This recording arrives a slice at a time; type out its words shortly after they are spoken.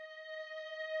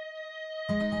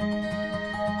Hi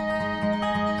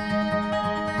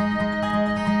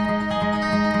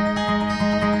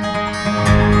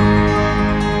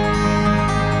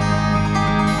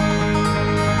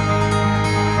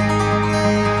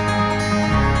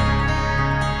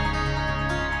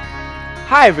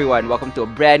everyone, welcome to a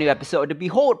brand new episode of the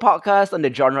Behold podcast on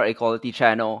the Genre Equality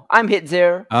channel. I'm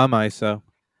Hitzir, Isa.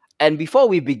 and before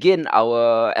we begin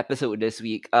our episode this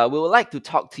week, we would like to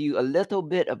talk to you a little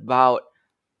bit about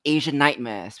Asian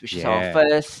Nightmares, which is our Yeah.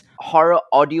 first horror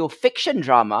audio fiction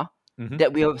drama hmm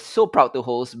that we are so proud to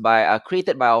host by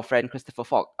created by our friend Christopher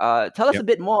Fogg. Tell us a Yep.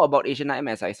 bit more about Asian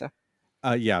Nightmares, Isa.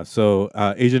 Yeah. So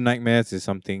Asian Nightmares is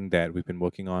something that we've been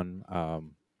working on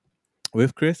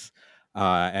with Chris.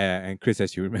 And Chris,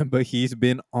 as you remember, he's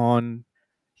been on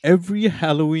every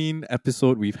Halloween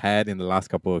episode we've had in the last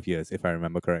couple of years, if I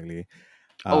remember correctly.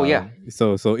 Oh yeah.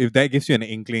 So if that gives you an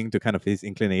inkling to kind of his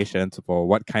inclinations for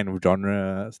what kind of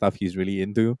genre stuff he's really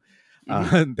into,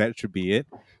 Mm-hmm. that should be it.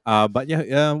 But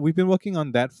yeah, we've been working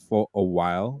on that for a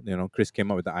while. You know, Chris came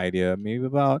up with the idea maybe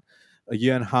about a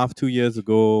year and a half, 2 years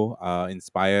ago,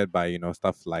 inspired by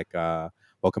stuff like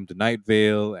Welcome to Night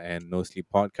Vale and No Sleep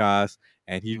Podcast,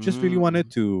 and he just really wanted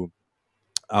Mm, to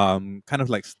kind of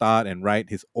like start and write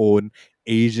his own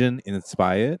Asian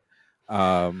inspired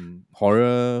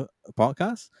horror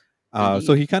podcast. So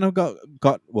indeed. he kind of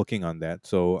got working on that.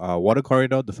 So Water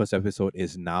Corridor, the first episode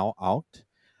is now out.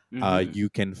 Mm-hmm. You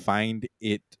can find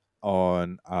it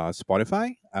on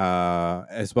Spotify,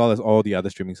 as well as all the other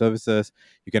streaming services.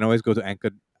 You can always go to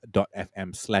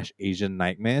anchor.fm/Asian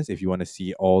Nightmares if you want to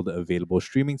see all the available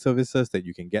streaming services that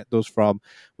you can get those from,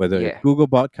 whether it's Yeah. Google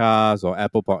Podcasts or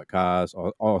Apple Podcasts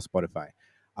or Spotify.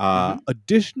 Mm-hmm.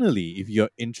 Additionally, if you're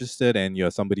interested and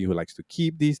you're somebody who likes to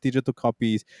keep these digital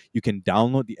copies, you can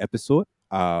download the episode.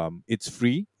 It's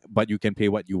free, but you can pay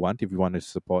what you want if you want to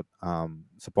support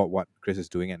what Chris is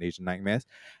doing at Asian Nightmares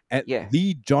at Yeah.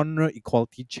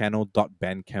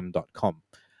 thegenreequalitychannel.bandcamp.com.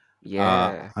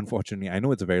 Yeah. Unfortunately, I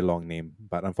know it's a very long name,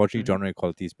 but unfortunately, Mm-hmm. genre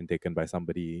equality has been taken by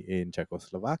somebody in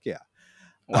Czechoslovakia.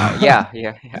 Wow. Yeah.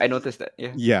 Yeah. I noticed that.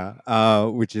 Yeah. Yeah,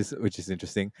 which is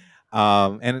interesting.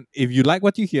 And if you like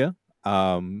what you hear,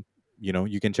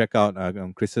 you can check out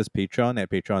Chris's Patreon at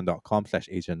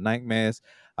patreon.com/Asian Nightmares.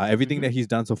 Everything Mm-hmm. that he's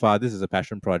done so far, this is a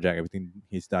passion project. Everything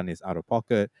he's done is out of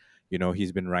pocket.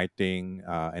 He's been writing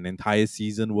an entire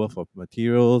season worth of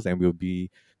materials, and we'll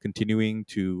be continuing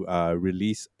to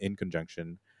release in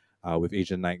conjunction with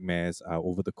Asian Nightmares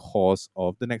over the course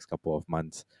of the next couple of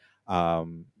months.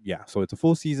 Yeah, so it's a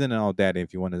full season and all that.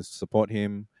 If you want to support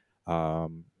him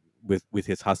um with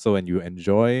his hustle and you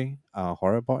enjoy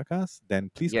horror podcasts, then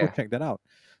please go Yeah. check that out.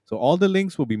 So all the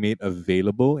links will be made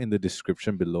available in the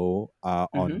description below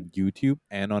Mm-hmm. on YouTube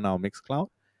and on our Mixcloud.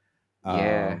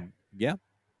 Yeah. Yeah.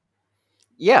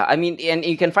 Yeah, I mean, and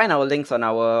you can find our links on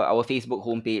our Facebook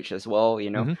homepage as well.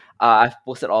 hmm I've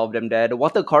posted all of them there. The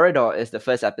Water Corridor is the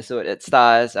first episode. It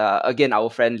stars again our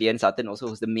friend Lian Sutton, also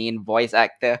who's the main voice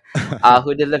actor,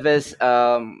 who delivers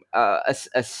a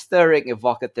stirring,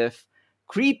 evocative,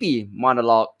 creepy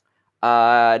monologue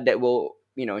that will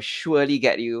surely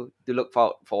get you to look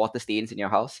for water stains in your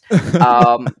house.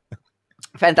 Um,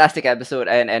 Fantastic episode,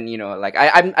 and like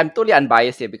I'm totally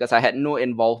unbiased here because I had no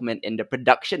involvement in the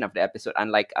production of the episode,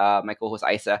 unlike my co-host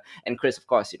Isa and Chris, of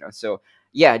course. So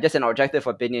yeah, just an objective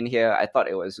opinion here. I thought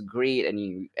it was great,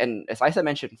 and as Isa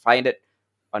mentioned, find it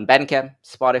on Bandcamp,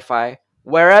 Spotify,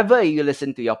 wherever you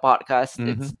listen to your podcast. hmm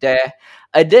It's there.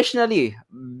 Additionally,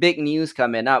 big news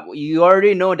coming up. You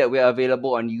already know that we are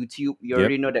available on YouTube. You Yep.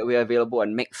 already know that we are available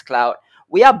on Mixcloud.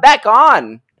 We are back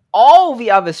on all the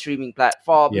other streaming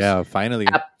platforms: Yeah, finally.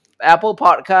 Apple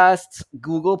Podcasts,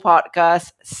 Google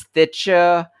Podcasts,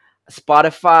 Stitcher,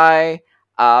 Spotify,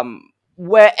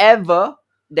 wherever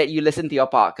that you listen to your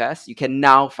podcast, you can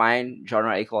now find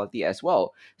Genre Equality as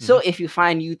well. So hmm if you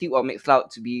find YouTube or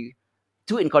Mixcloud to be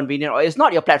too inconvenient or it's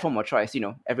not your platform of choice,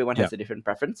 everyone Yeah. has a different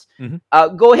preference. hmm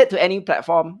Go ahead to any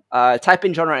platform, type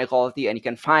in Genre Equality, and you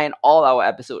can find all our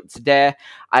episodes there.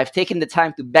 I've taken the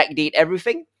time to backdate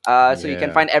everything, so you can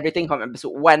Yeah. find everything from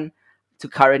episode 1 to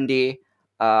current day,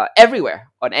 everywhere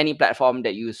on any platform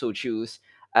that you so choose,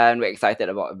 and we're excited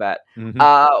about that. hmm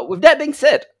With that being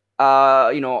said,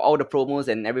 all the promos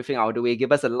and everything out of the way,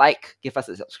 give us a like, give us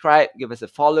a subscribe, give us a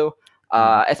follow,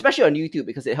 hmm especially on YouTube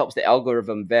because it helps the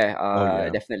algorithm there, Oh yeah.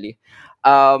 definitely.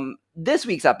 This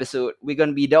week's episode, we're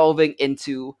going to be delving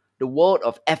into the world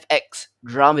of FX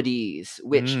dramedies,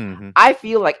 which hmm I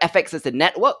feel like FX is a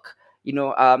network,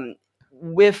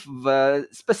 with the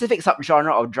specific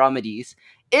subgenre of dramedies,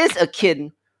 is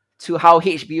akin to how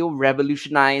HBO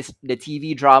revolutionized the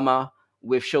TV drama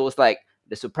with shows like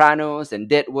The Sopranos and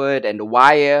Deadwood and The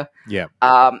Wire. Yeah.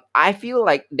 I feel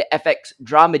like the FX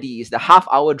dramedies, the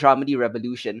half-hour dramedy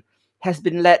revolution, has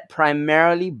been led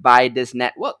primarily by this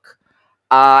network.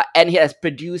 And he has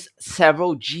produced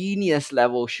several genius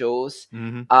level shows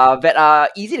Mm-hmm. that are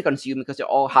easy to consume because they're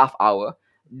all half hour.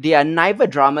 They are neither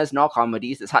dramas nor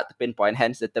comedies. It's hard to pinpoint,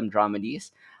 hence the term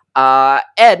dramedies.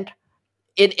 And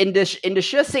in the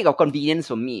sheer sake of convenience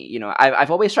for me,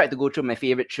 I've always tried to go through my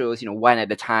favorite shows, one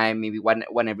at a time, maybe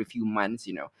one every few months.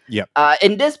 Yep.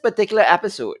 In this particular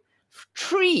episode,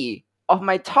 three of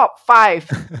my top five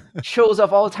shows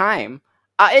of all time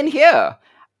are in here.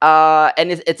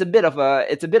 And it's a bit of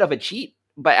a cheat,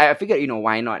 but I figured,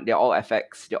 why not? They're all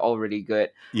FX. They're all really good.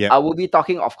 Yep. We'll be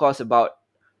talking, of course, about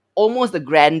almost the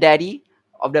granddaddy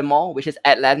of them all, which is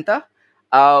Atlanta.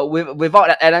 Without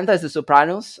Atlanta is the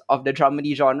Sopranos of the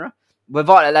dramedy genre.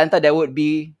 Without Atlanta, there would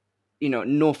be,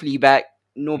 no Fleabag,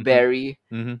 no Mm-hmm. Barry,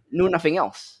 Mm-hmm. no nothing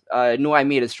else. No I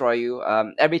May Destroy You.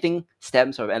 Everything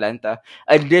stems from Atlanta.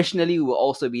 Additionally, we'll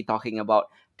also be talking about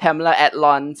Pamela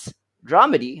Adlon's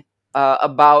dramedy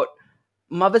about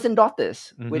mothers and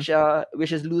daughters, Mm-hmm.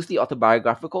 which is loosely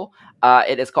autobiographical.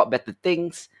 It is called Better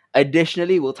Things.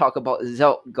 Additionally, we'll talk about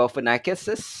Zach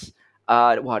Galifianakis.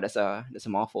 Wow, that's a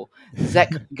mouthful.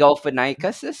 Zach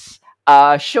Galifianakis.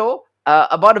 Show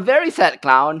about a very sad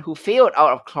clown who failed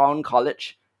out of clown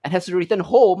college and has to return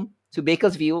home to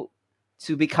Bakersfield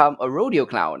to become a rodeo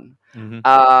clown. Mm-hmm.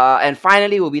 And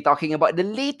finally, we'll be talking about the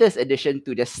latest addition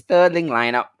to the sterling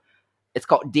lineup. It's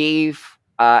called Dave,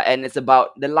 and it's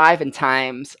about the life and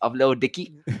times of Lil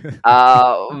Dicky,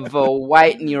 the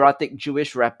white neurotic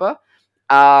Jewish rapper.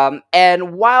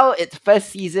 And while its first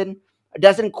season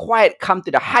doesn't quite come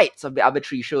to the heights of the other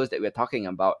three shows that we're talking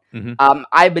about, Mm-hmm.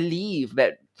 I believe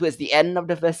that towards the end of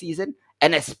the first season,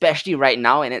 and especially right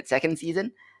now in its second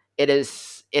season, it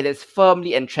is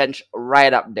firmly entrenched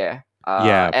right up there.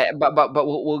 Yeah. But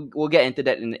we'll get into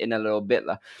that in a little bit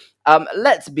lah.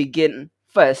 Let's begin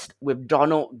first with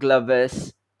Donald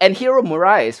Glover's and Hiro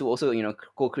Murai, who also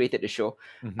co-created the show,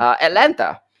 Mm-hmm.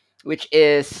 Atlanta, which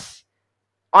is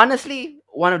honestly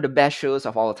one of the best shows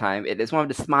of all time. It is one of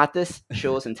the smartest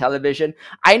shows in television.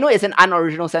 I know it's an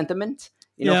unoriginal sentiment,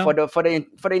 Yeah. for the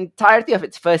entirety of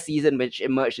its first season, which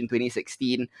emerged in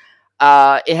 2016.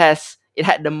 It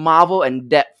had the marvel and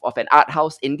depth of an art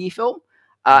house indie film.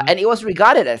 Mm-hmm. And it was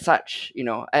regarded as such,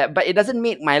 but it doesn't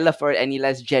make my love for it any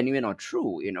less genuine or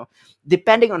true,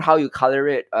 depending on how you color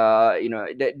it.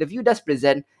 The view does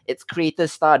present its creator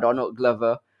star Donald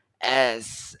Glover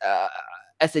as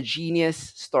as a genius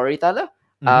storyteller.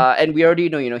 Mm-hmm. And we already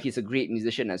know, he's a great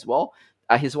musician as well.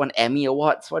 He's won Emmy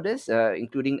awards for this,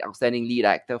 including outstanding lead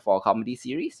actor for a comedy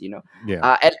series.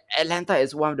 Yeah. Atlanta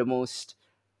is one of the most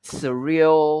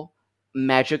surreal,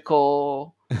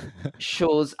 magical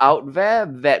shows out there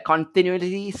that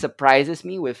continually surprises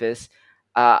me with his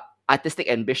uh, artistic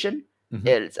ambition, Mm-hmm.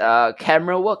 its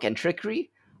camera work and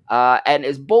trickery, and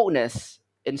its boldness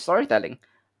in storytelling.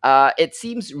 It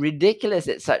seems ridiculous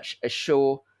that such a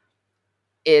show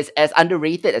is as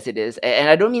underrated as it is, and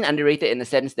I don't mean underrated in the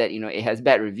sense that it has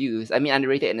bad reviews. I mean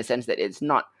underrated in the sense that it's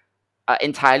not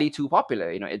entirely too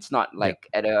popular. It's not Yeah. like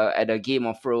at a Game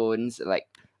of Thrones, like,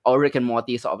 or Rick and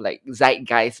Morty sort of like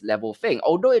zeitgeist level thing.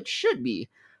 Although it should be.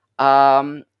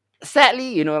 Um,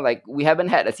 Sadly, like we haven't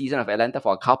had a season of Atlanta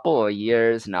for a couple of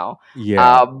years now.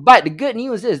 Yeah. But the good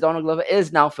news is Donald Glover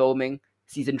is now filming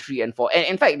season 3 and 4, and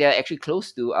in fact they're actually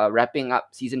close to wrapping up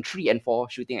season 3 and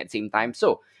 4 shooting at the same time.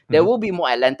 So there Mm-hmm. will be more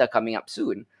Atlanta coming up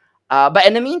soon. But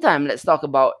in the meantime, let's talk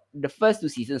about the first two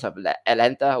seasons of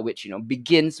Atlanta, which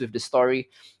begins with the story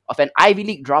of an Ivy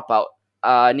League dropout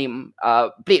named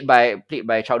played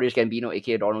by Childish Gambino,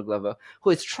 aka Donald Glover, who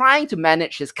is trying to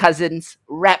manage his cousin's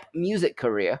rap music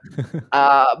career.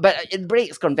 But it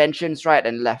breaks conventions right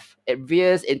and left. It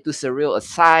veers into surreal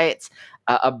asides,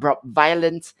 abrupt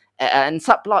violence, and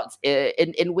subplots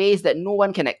in ways that no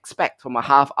one can expect from a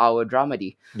half-hour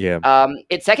dramedy. Yeah.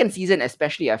 Its second season,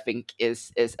 especially, I think,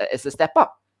 is a step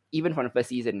up, even from the first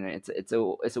season. It's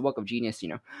a work of genius.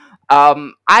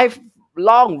 I've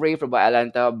long raved about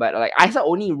Atlanta, but like I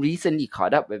only recently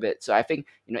caught up with it, so I think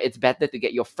it's better to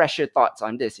get your fresher thoughts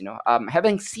on this.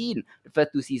 Having seen the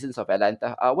first two seasons of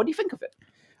Atlanta, what do you think of it?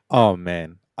 Oh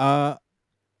man.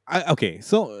 Okay.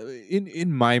 So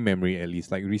in my memory, at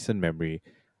least, like recent memory,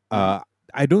 Mm-hmm. uh,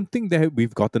 I don't think that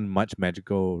we've gotten much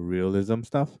magical realism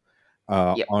stuff,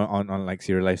 Yep. on like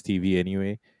serialized TV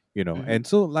anyway. Mm-hmm. And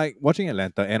so like watching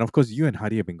Atlanta, and of course you and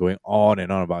Hadi have been going on and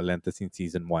on about Atlanta since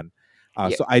season one.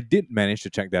 Yep. So I did manage to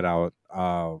check that out.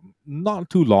 Not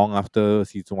too long after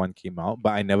season one came out, but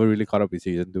I never really caught up with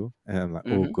season two, and I'm like, oh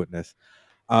Mm-hmm. goodness.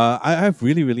 I've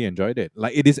really, really enjoyed it.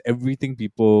 Like it is everything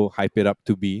people hype it up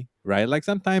to be, right? Like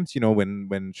sometimes,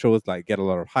 when shows like get a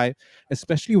lot of hype,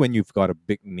 especially when you've got a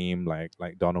big name like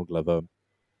Donald Glover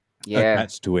Yeah.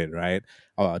 attached to it, right?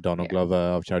 Donald Yeah. Glover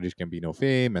of Childish Gambino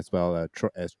fame, as well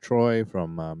as Troy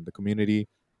from the Community,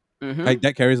 Mm-hmm. like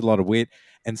that carries a lot of weight,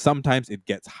 and sometimes it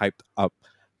gets hyped up,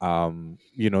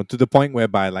 to the point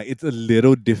whereby like it's a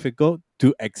little difficult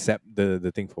to accept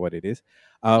the thing for what it is.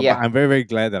 But Yeah. I'm very, very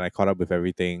glad that I caught up with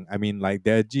everything. I mean, like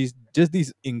there are just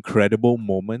these incredible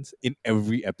moments in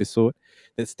every episode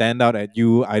that stand out at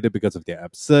you, either because of their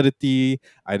absurdity,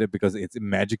 either because it's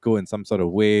magical in some sort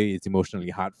of way, it's emotionally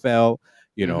heartfelt,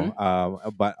 Mm-hmm.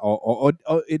 but or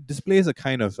it displays a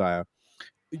kind of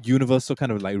universal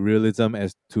kind of like realism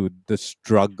as to the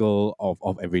struggle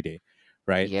of every day,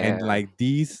 right? And Yeah. like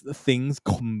these things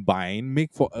combined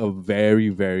make for a very,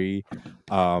 very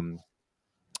um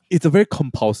it's a very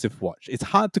compulsive watch. It's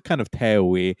hard to kind of tear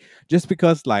away, just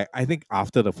because like I think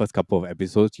after the first couple of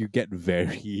episodes you get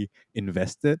very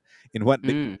invested in what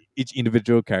Mm. each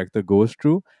individual character goes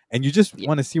through, and you just Yeah.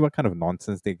 want to see what kind of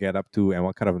nonsense they get up to and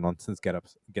what kind of nonsense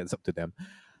gets up to them.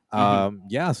 Mm-hmm.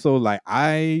 Yeah, so like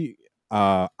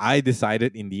I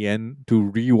decided in the end to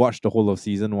rewatch the whole of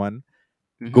season 1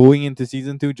 Mm-hmm. going into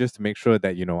season 2, just to make sure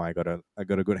that I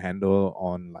got a good handle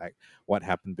on like what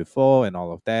happened before and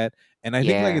all of that. And I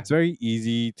think like Yeah. it's very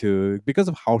easy to, because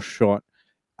of how short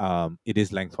it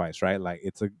is lengthwise, right? Like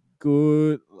it's a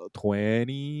good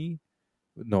 20,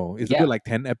 no, it's a Yeah. good like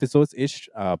 10 episodes ish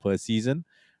per season,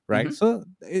 right? Mm-hmm. So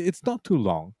it's not too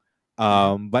long.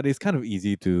 Mm-hmm. But it's kind of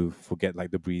easy to forget like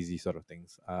the breezy sort of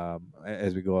things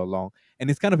as we go along.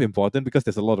 And it's kind of important because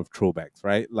there's a lot of throwbacks,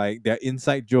 right? Like there are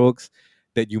inside jokes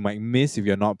that you might miss if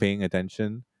you're not paying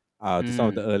attention to some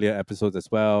of the Mm. earlier episodes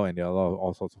as well. And there are a lot of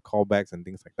all sorts of callbacks and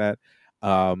things like that.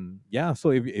 Yeah, so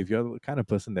if you're the kind of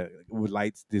person that would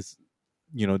likes this,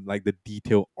 like the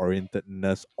detail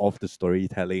orientedness of the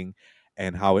storytelling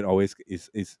and how it always is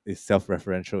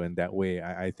self-referential in that way,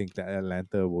 I think that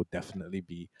Atlanta will definitely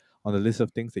be on the list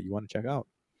of things that you want to check out.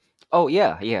 Oh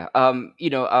yeah, yeah.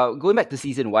 Going back to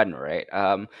season one, right?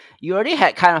 You already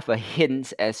had kind of a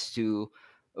hint as to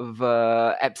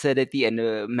the absurdity and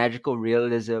the magical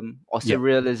realism or Yeah.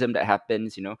 surrealism that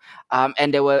happens.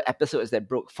 And there were episodes that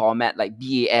broke format, like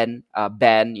BAN,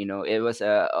 ban. It was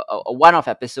a one-off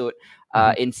episode.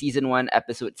 Hmm. In season one,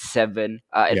 episode 7,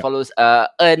 it Yeah. follows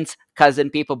Ern's cousin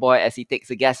Paperboy as he takes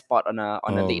a guest spot on a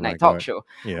Oh late my night talk god. show.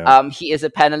 Yeah. He is a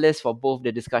panelist for both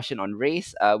the discussion on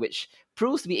race, which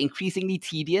proves to be increasingly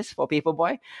tedious for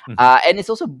Paperboy. Hmm. And it's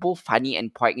also both funny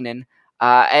and poignant.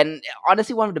 And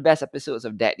honestly, one of the best episodes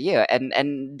of that year.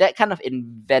 And that kind of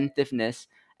inventiveness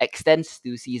extends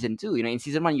to season two. In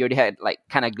season one, you already had like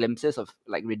kind of glimpses of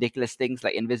like ridiculous things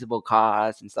like invisible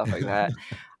cars and stuff like that.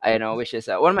 Which is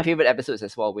one of my favorite episodes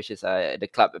as well, which is the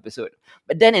club episode.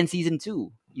 But then in season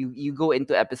two, you go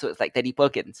into episodes like Teddy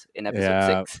Perkins in episode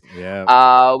Yeah. 6,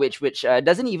 Yeah. which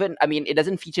doesn't even, I mean, it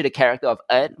doesn't feature the character of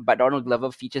Ed, but Donald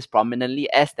Glover features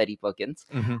prominently as Teddy Perkins.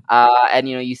 Hmm. And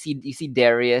you see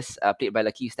Darius, played by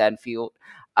Lakeith Stanfield,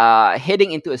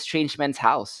 heading into a strange man's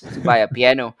house to buy a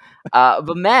piano.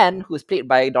 The man, who's played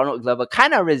by Donald Glover,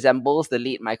 kind of resembles the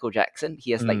late Michael Jackson.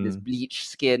 He has like this Mm. bleached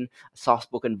skin,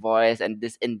 soft-spoken voice, and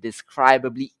this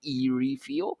indescribably eerie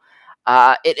feel.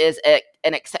 It is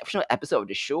an exceptional episode of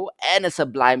the show and a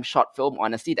sublime short film,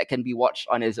 honestly, that can be watched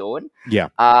on its own. Yeah.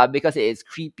 Because it is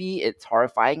creepy, it's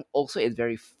horrifying. Also, it's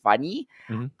very funny.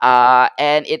 Hmm.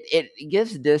 And it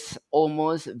gives this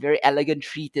almost very elegant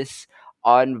treatise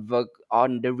on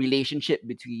the relationship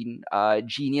between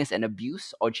genius and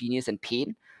abuse, or genius and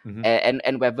pain, Hmm.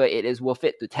 and whether it is worth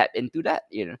it to tap into that.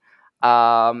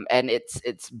 And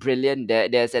it's brilliant.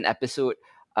 There's an episode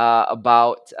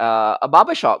about a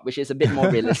barbershop, which is a bit more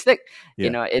realistic.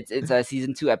 Yeah. It's a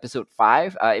season 2, episode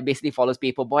 5. It basically follows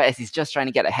Paperboy as he's just trying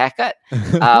to get a haircut,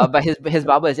 but his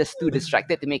barber is just too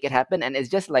distracted to make it happen, and it's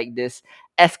just like this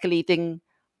escalating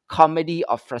comedy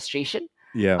of frustration.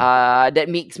 Yeah. That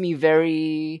makes me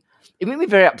very. It made me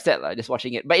very upset, just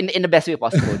watching it, but in the best way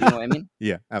possible. Do you know what I mean?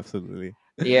 Yeah, absolutely.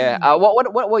 Yeah.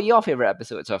 What were your favorite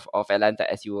episodes of Atlanta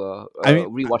as you were I mean,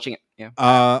 rewatching it? Yeah.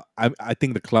 I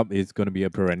think the club is going to be a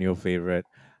perennial favorite,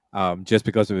 just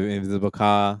because of Invisible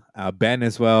Car, Ben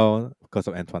as well because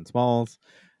of Antoine Smalls,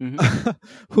 Hmm.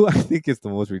 who I think is the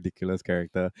most ridiculous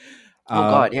character. Oh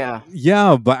Uh, God, yeah.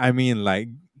 yeah, but I mean, like,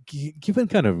 given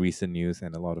kind of recent news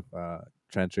and a lot of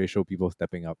transracial people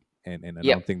stepping up and Yep.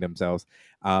 announcing themselves,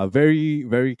 very,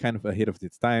 very kind of ahead of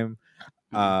its time,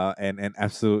 Hmm. and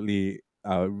absolutely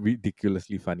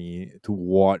ridiculously funny to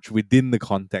watch within the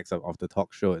context of the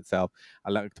talk show itself. I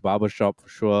liked Barbershop for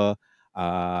sure.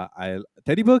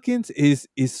 Teddy Perkins is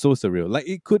so surreal. Like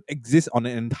it could exist on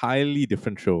an entirely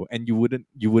different show, and you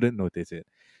wouldn't notice it.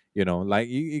 Like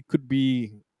it could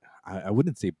be, I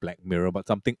wouldn't say Black Mirror, but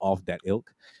something of that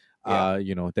ilk. Yeah.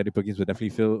 Teddy Perkins would definitely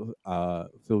fill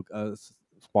a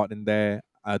spot in there.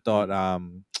 I thought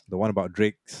Mm. the one about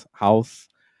Drake's house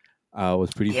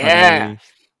was pretty Yeah. funny.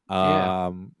 Yeah.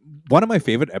 Um, One of my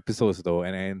favorite episodes though,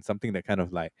 and something that kind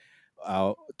of like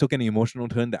took an emotional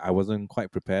turn that I wasn't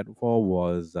quite prepared for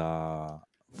was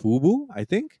Fubu, I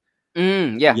think.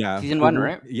 Yeah. Yeah, Season one, Fubu.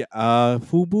 right? Yeah,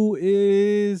 Fubu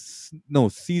is no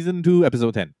season 2,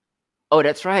 episode 10. Oh,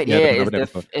 that's right. Yeah, Yeah, the yeah. beloved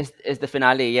episode. It's the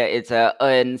finale. Yeah, it's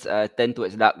Ern's turn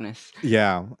towards darkness.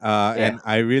 Yeah, Yeah. and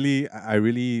I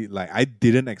really like. I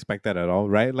didn't expect that at all.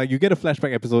 Right, like you get a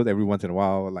flashback episode every once in a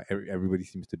while. Like everybody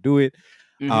seems to do it.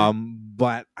 Mm-hmm.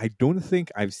 But I don't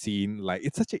think I've seen like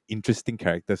it's such an interesting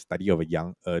character study of a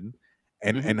young Earn,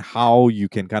 Mm-hmm. and how you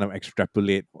can kind of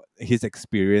extrapolate his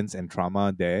experience and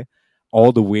trauma there,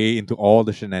 all the way into all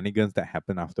the shenanigans that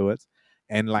happen afterwards.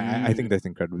 And like I think Mm. that's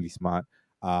incredibly smart.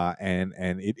 And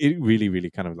it really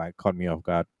really kind of like caught me off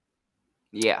guard.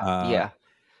 Yeah. Uh, Yeah.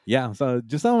 yeah, so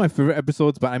just some of my favorite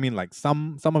episodes, but I mean, like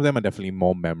some of them are definitely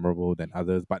more memorable than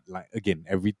others. But like again,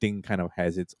 everything kind of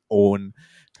has its own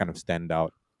kind of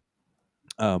standout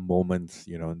moments,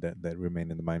 that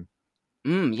remain in the mind.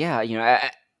 Yeah,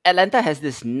 Atlanta has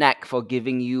this knack for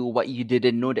giving you what you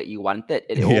didn't know that you wanted.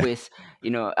 It Yeah. always,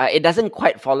 it doesn't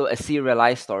quite follow a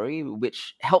serialized story,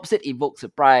 which helps it evoke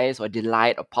surprise or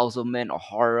delight or puzzlement or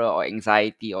horror or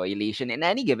anxiety or elation in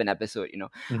any given episode.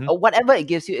 Hmm. Whatever it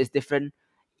gives you is different,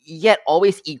 yet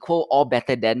always equal or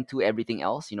better than to everything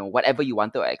else. Whatever you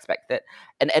wanted or expected.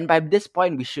 And by this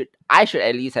point, I should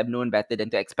at least have known better than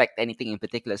to expect anything in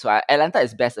particular. So Atlanta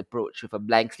is best approached with a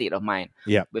blank slate of mind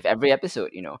Yeah. with every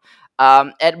episode.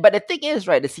 And but the thing is,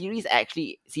 right, the series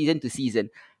actually season to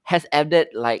season has added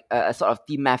like a sort of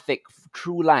thematic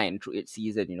through line through its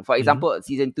season. For Hmm. example,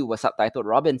 season two was subtitled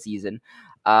Robin season.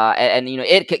 And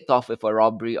it kicked off with a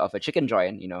robbery of a chicken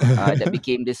joint, that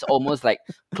became this almost like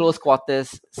close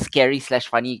quarters, scary slash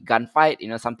funny gunfight,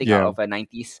 something out Yeah. of a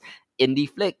 90s indie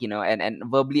flick, and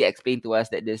verbally explained to us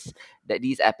that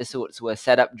these episodes were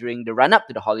set up during the run up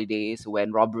to the holidays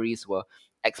when robberies were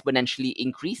exponentially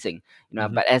increasing.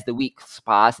 Hmm. But as the weeks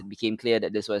passed, it became clear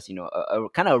that this was, a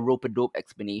kind of rope a dope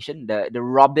explanation. The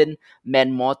Robin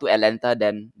meant more to Atlanta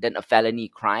than a felony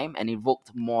crime, and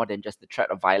evoked more than just the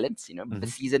threat of violence. The Hmm.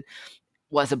 season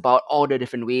was about all the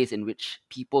different ways in which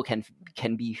people can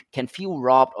feel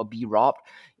robbed or be robbed,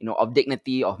 of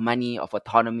dignity, of money, of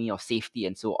autonomy, of safety,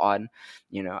 and so on.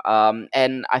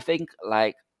 And I think,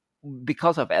 like,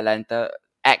 because of Atlanta,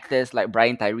 actors like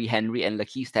Brian Tyree Henry and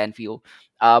Lakeith Stanfield,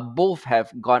 both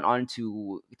have gone on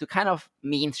to kind of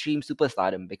mainstream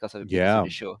superstardom because of Yeah. the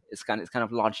show. It's kind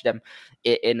of launched them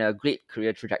in a great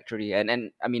career trajectory.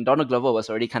 And I mean, Donald Glover was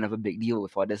already kind of a big deal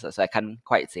before this, so I can't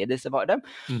quite say this about them.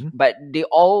 Hmm. But they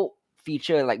all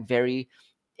feature like very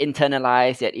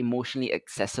internalized yet emotionally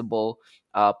accessible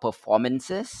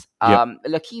performances. Yep.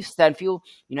 Lakeith Stanfield,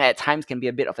 at times can be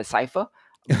a bit of a cipher,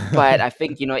 but I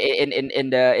think, in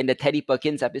the Teddy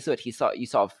Perkins episode, you sort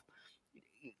of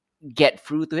get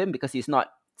through to him because he's not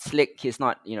slick, he's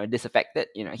not, disaffected.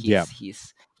 Yeah.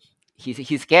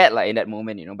 He's scared, like, in that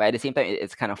moment. But at the same time,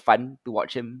 it's kind of fun to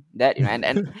watch him that.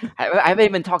 And I haven't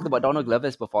even talked about Donald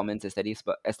Glover's performance as Teddy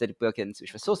Perkins,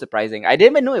 which was so surprising. I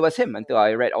didn't even know it was him until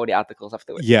I read all the articles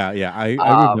afterwards. Yeah, yeah. I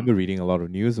Um, remember reading a lot of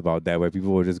news about that where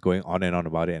people were just going on and on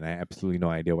about it, and I had absolutely no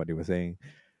idea what they were saying.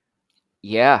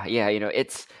 Yeah, yeah,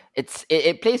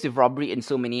 it plays with robbery in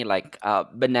so many like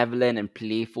benevolent and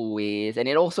playful ways, and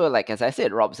it also, like as I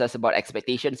said, robs us about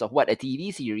expectations of what a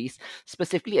TV series,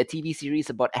 specifically a TV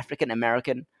series about African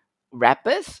American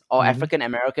rappers or Hmm. African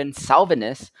American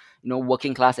Salvinists,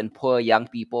 working class and poor young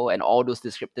people, and all those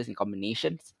descriptors in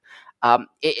combinations.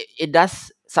 It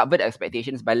does subvert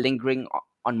expectations by lingering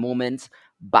on moments,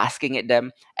 basking at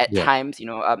them, at Yeah. times,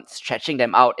 stretching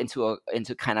them out into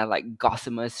kind of like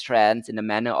gossamer strands in the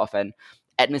manner of an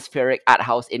atmospheric art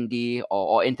house indie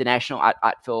or international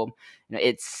art film.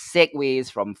 It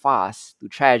segues from farce to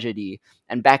tragedy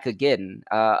and back again.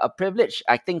 A privilege,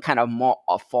 I think, kind of more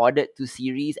afforded to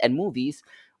series and movies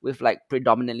with like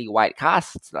predominantly white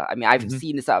casts lah. I mean, I've Hmm.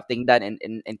 seen this sort of thing done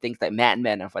in things like Mad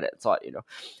Men and for that sort.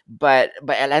 But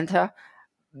Atlanta,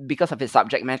 because of its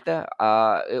subject matter,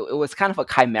 it was kind of a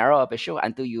chimera of a show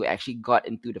until you actually got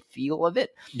into the feel of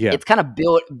it. Yeah. It's kind of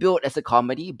built as a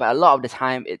comedy, but a lot of the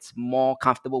time it's more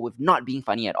comfortable with not being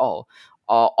funny at all,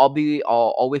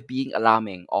 or with being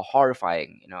alarming or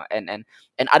horrifying. And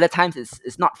other times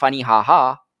it's not funny,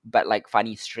 haha. but like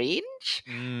funny strange,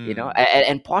 Mm.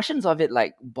 and portions of it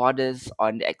like borders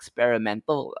on the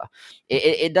experimental.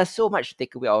 It does so much to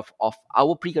take away of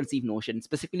our preconceived notion,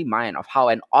 specifically mine, of how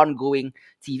an ongoing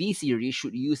TV series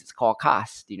should use its core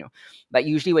cast. Like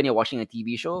usually when you're watching a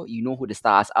TV show, you know who the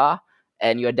stars are,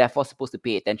 and you're therefore supposed to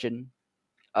pay attention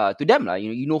to them lah.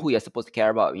 You know who you're supposed to care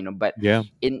about. Yeah.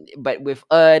 But with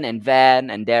Ern and Van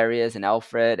and Darius and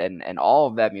Alfred and all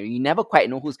of them, you never quite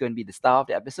know who's going to be the star of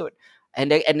the episode. And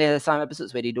there are some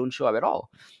episodes where they don't show up at all.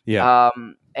 Yeah.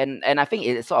 And I think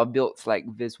it sort of builds like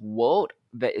this world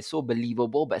that is so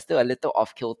believable but still a little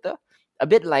off kilter, a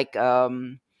bit like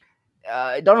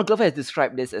Donald Glover has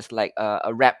described this as like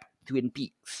a rap Twin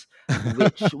Peaks,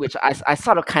 which I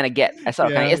sort of kind of get. I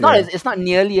sort of kind of. Yeah. It's not Yeah. it's not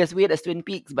nearly as weird as Twin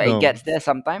Peaks, but it No. gets there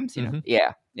sometimes. Hmm.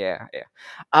 Yeah, yeah, yeah.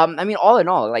 I mean, all in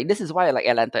all, like this is why like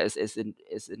Atlanta is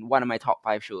in one of my top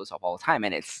five shows of all time,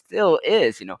 and it still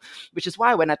is. Which is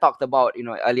why when I talked about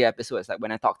earlier episodes, like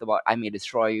when I talked about I May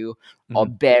Destroy You or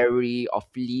Hmm. Barry or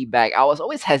Fleabag, I was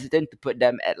always hesitant to put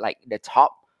them at like the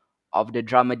top of the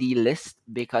dramedy list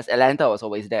because Atlanta was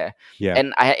always there. Yeah.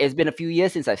 And it's been a few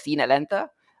years since I've seen Atlanta,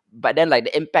 but then like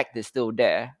the impact is still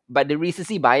there. But the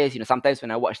recency bias, sometimes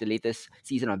when I watch the latest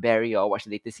season of Barry or watch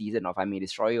the latest season of I May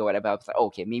Destroy You or whatever, I was like,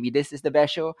 okay, maybe this is the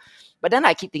best show. But then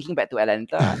I keep thinking back to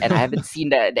Atlanta and I haven't seen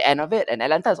the end of it. And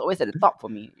Atlanta is always at the top for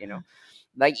me.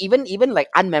 Like even like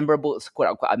unmemorable, quote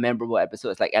unquote unmemorable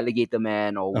episodes like Alligator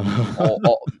Man or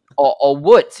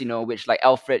Woods, which like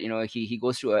Alfred, he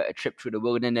goes through a trip through the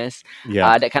wilderness,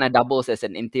 Yeah. that kind of doubles as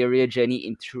an interior journey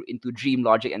into dream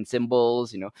logic and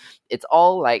symbols. It's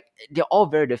all like they're all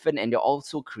very different and they're all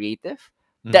so creative.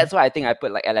 Hmm. That's why I think I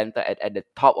put like Atlanta at the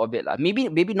top of it.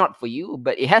 Maybe not for you,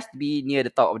 but it has to be near the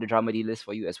top of the dramedy list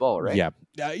for you as well, right? Yeah.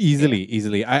 Yeah.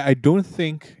 Easily. I don't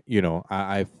think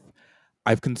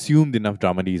I've consumed enough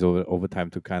dramedies over time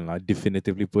to kind of like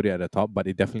definitively put it at the top, but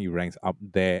it definitely ranks up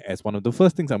there as one of the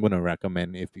first things I'm going to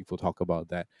recommend if people talk about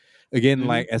that. Again, Mm-hmm.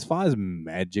 like as far as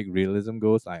magic realism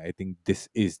goes, I think this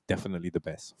is definitely the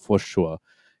best for sure.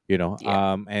 Yeah.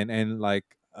 And like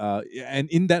and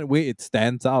in that way, it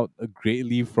stands out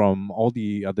greatly from all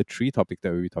the other three topics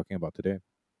that we were talking about today.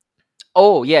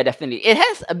 Oh yeah, definitely. It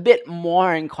has a bit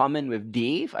more in common with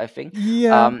Dave, I think.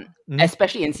 Yeah. Um, Mhm.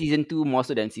 Especially in season two more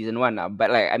so than season one now.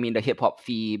 But like I mean the hip hop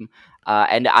theme,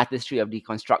 and the artistry of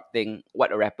deconstructing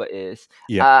what a rapper is.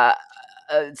 Yeah.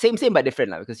 Uh, same but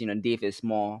different lah, because Dave is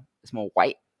more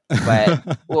white.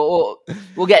 But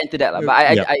we'll get into that lah.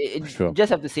 But Yeah, I for sure. just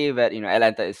have to say that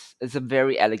Atlanta is a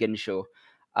very elegant show.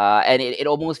 And it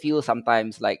almost feels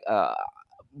sometimes like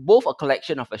both a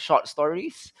collection of a short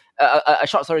stories, a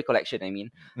short story collection. I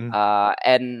mean, Mm.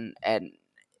 and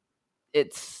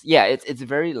it's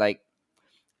very like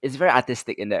it's very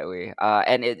artistic in that way.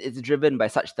 And it's driven by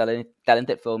such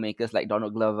talented filmmakers like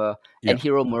Donald Glover Yeah. and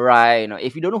Hiro Murai.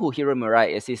 If you don't know who Hiro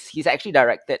Murai is, he's actually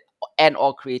directed and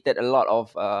or created a lot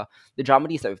of the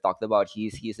dramedies that we've talked about.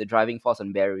 He's a driving force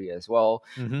on Barry as well.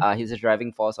 Hmm. He's a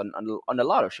driving force on a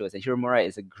lot of shows. And Hiro Murai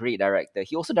is a great director.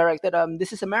 He also directed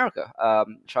This Is America,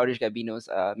 Childish Gambino's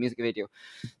music video.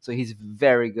 So he's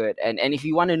very good. And if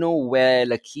you want to know where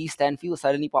Lakeith Stanfield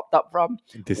suddenly popped up from,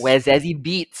 This. where Zazie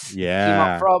Beats came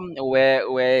up Yeah. from,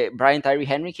 where Brian Tyree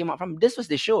Henry came up from. This was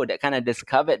the show that kind of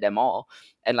discovered them all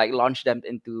and like launched them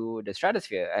into the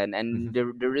stratosphere. And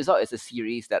Mhm. the result is a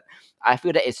series that I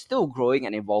feel that is still growing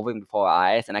and evolving before our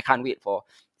eyes, and I can't wait for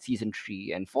season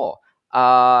 3 and 4.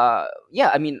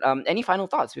 Yeah, I mean, any final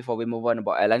thoughts before we move on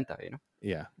about Atlanta?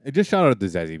 Yeah, just shout out to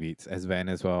Zazie Beats as Van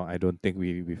as well. I don't think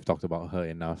we've talked about her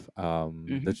enough.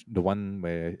 Hmm. The one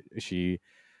where she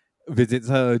visits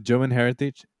her German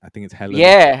heritage. I think it's Helen.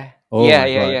 Yeah, Oh yeah, my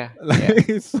yeah, god, yeah, like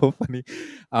yeah. it's so funny.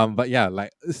 But yeah,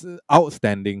 like it's a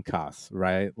outstanding cast,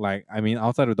 right? Like I mean,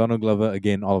 outside of Donald Glover,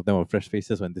 again, all of them were fresh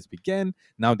faces when this began.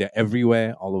 Now they're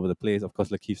everywhere, all over the place. Of course,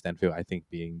 Lakeith Stanfield, I think,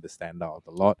 being the standout of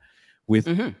the lot, with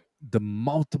Hmm. the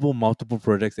multiple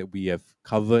projects that we have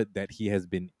covered that he has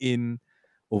been in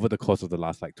over the course of the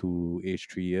last like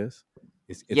 3 years.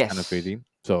 It's kind of Yes, crazy.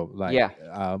 So like yeah.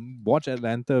 watch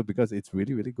Atlanta because it's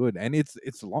really good, and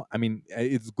I mean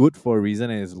it's good for a reason,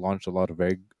 and it's launched a lot of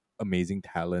very amazing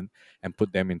talent and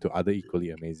put them into other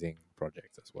equally amazing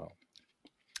projects as well.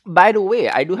 By the way,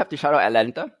 I do have to shout out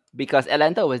Atlanta because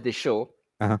Atlanta was the show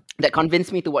Uh-huh. that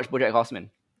convinced me to watch BoJack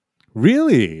Horseman.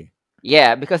 Really?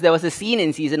 Yeah, because there was a scene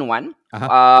in season one,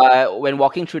 Uh-huh. when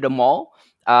walking through the mall,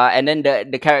 and then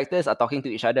the characters are talking to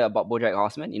each other about BoJack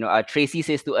Horseman. Tracy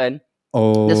says to Ern,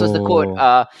 this was the quote.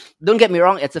 Oh, Don't get me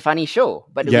wrong, it's a funny show,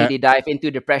 but the way yeah, they dive into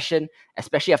depression,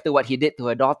 especially after what he did to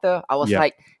her daughter, I was yeah.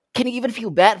 like, can you even feel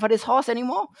bad for this horse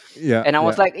anymore? Yeah, And I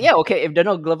was yeah. like, yeah, okay, if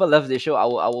Donald Glover loves this show, I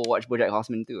will watch BoJack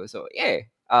Horseman too. So yeah,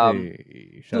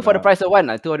 Hey, two shut for the up. price of one,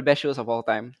 two of the best shows of all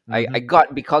time. I Mm-hmm.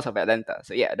 got because of Atlanta.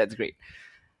 So yeah, that's great.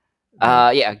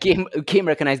 Nice. Yeah, game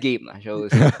recognized game lah,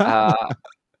 shows.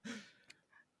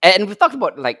 And we've talked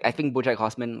about like I think BoJack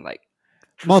Horseman like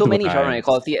through so Multiple many genre times.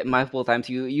 equality multiple times.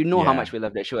 You know how Yeah, much we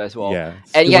love that show as well. yeah.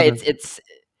 And Still yeah, wanna. it's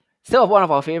still one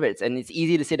of our favorites, and it's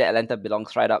easy to say that Atlanta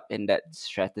belongs right up in that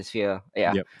stratosphere.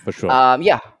 Yeah, Yep, for sure.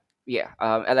 yeah, yeah.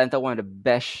 Atlanta, one of the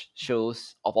best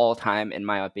shows of all time, in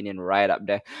my opinion, right up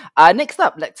there. Next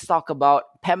up, let's talk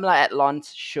about Pamela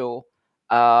Adlon's show,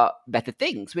 Better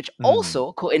Things, which Mm.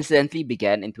 also coincidentally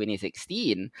began in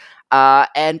 2016.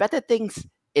 And Better Things,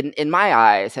 in my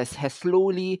eyes, has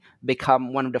slowly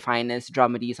become one of the finest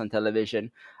dramedies on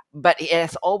television. But it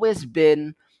has always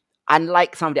been,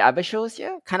 unlike some of the other shows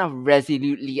here, kind of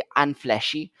resolutely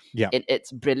unflashy Yeah. in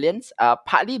its brilliance,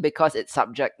 partly because its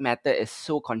subject matter is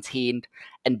so contained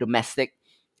and domestic,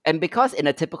 and because in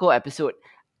a typical episode,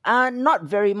 not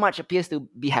very much appears to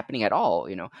be happening at all.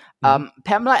 Hmm.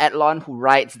 Pamela Adlon, who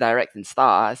writes, directs, and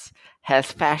stars,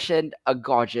 has fashioned a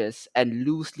gorgeous and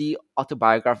loosely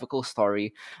autobiographical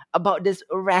story about this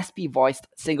raspy voiced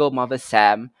single mother,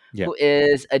 Sam, Yeah. who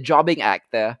is a jobbing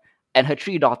actor and her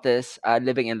three daughters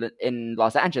living in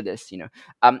Los Angeles.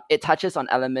 It touches on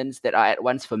elements that are at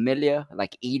once familiar,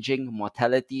 like aging,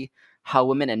 mortality, how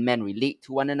women and men relate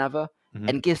to one another, Hmm.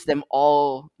 and gives them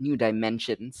all new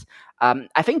dimensions.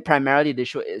 I think primarily the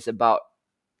show is about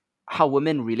how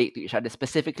women relate to each other,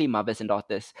 specifically mothers and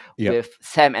daughters, Yep. with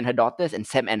Sam and her daughters and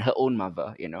Sam and her own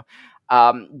mother.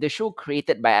 The show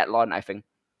created by Adlon, I think,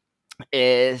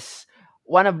 is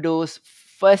one of those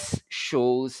first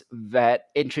shows that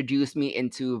introduced me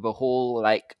into the whole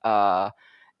like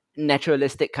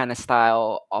naturalistic kind of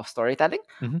style of storytelling,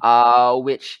 Hmm.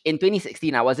 which in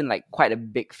 2016 I wasn't like quite a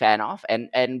big fan of,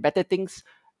 and Better Things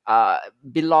uh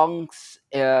belongs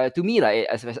to me like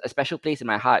a special place in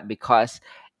my heart because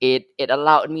it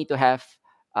allowed me to have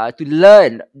to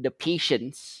learn the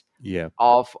patience Yeah.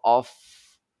 of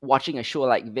watching a show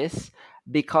like this,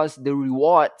 because the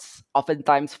rewards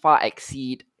oftentimes far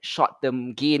exceed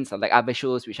short-term gains of like other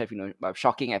shows which have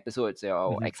shocking episodes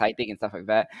or Hmm. exciting and stuff like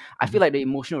that. I Hmm. feel like the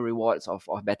emotional rewards of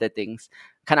Better Things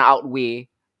kind of outweigh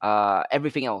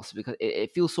everything else, because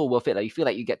it feels so worth it. Like you feel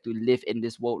like you get to live in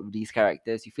this world with these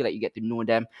characters, you feel like you get to know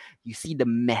them, you see the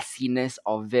messiness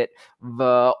of it,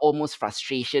 the almost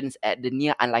frustrations at the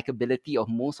near unlikability of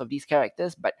most of these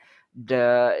characters, but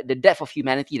the depth of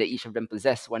humanity that each of them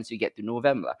possess once you get to know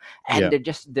them lah. And Yeah.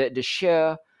 the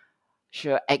sheer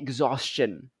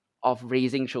exhaustion of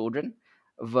raising children,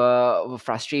 the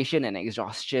frustration and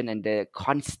exhaustion and the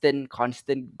constant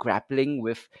grappling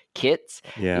with kids.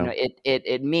 Yeah.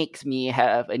 It makes me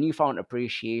have a newfound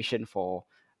appreciation for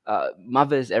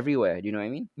mothers everywhere. Do you know what I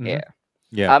mean? Hmm. Yeah.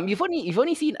 Yeah. You've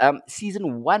only seen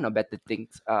season one of Better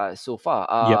Things so far.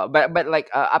 Yep. But like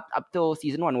up till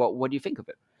season one, what do you think of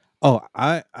it? Oh,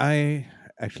 I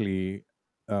actually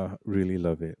really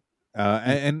love it.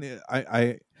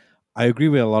 I agree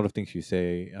with a lot of things you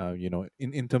say.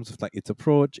 In terms of like its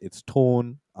approach, its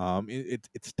tone,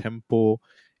 its tempo,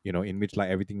 in which like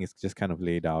everything is just kind of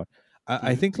laid out. I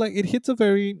Mm-hmm. think like it hits a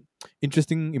very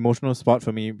interesting emotional spot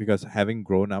for me because having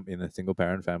grown up in a single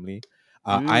parent family,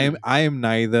 Mm. I am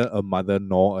neither a mother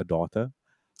nor a daughter.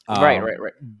 Right, right, um,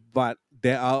 right. but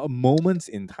there are moments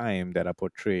in time that are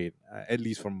portrayed, at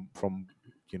least from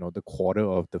the quarter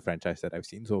of the franchise that I've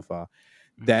seen so far,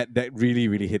 Mm-hmm. that really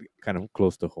really hit kind of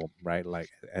close to home, right? Like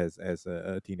as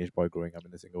a teenage boy growing up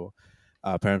in a single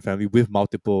parent family with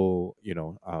multiple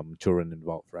children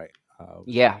involved, right?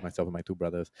 Yeah. Myself and my two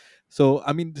brothers. So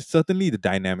I mean, certainly the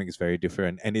dynamic is very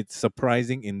different, and it's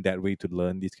surprising in that way to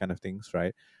learn these kind of things,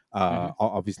 right? Mm-hmm.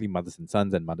 Obviously mothers and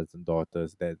sons and mothers and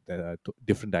daughters, there are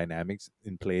different dynamics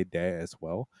in play there as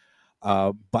well.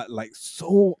 But like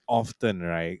so often,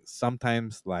 right,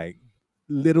 sometimes like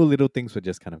little things would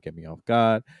just kind of get me off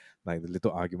guard, like the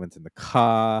little arguments in the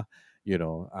car,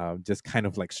 just kind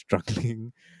of like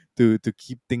struggling to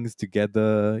keep things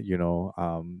together,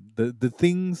 the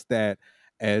things that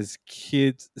as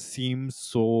kids seem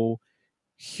so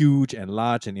huge and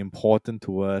large and important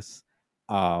to us,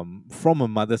 from a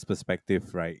mother's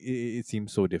perspective, right, it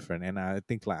seems so different. And I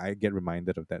think like I get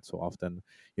reminded of that so often.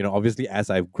 Obviously as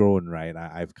I've grown, right,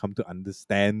 I've come to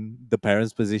understand the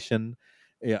parents position.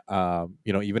 Yeah,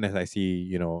 even as I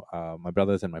see, my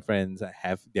brothers and my friends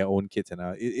have their own kids, and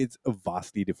it's a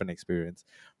vastly different experience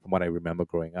from what I remember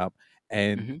growing up.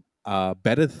 And Mm-hmm.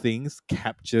 Better Things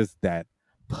captures that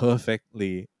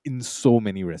perfectly in so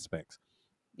many respects.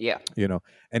 Yeah. you know.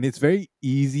 And it's very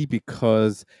easy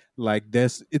because like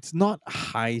there's it's not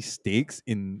high stakes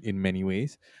in many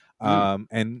ways, Mm.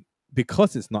 and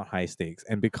because it's not high stakes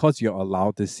and because you're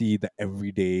allowed to see the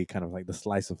everyday kind of like the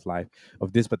slice of life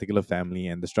of this particular family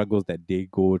and the struggles that they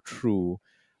go through,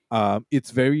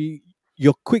 it's very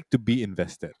you're quick to be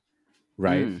invested,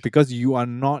 right? Mm. Because you are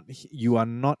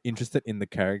not interested in the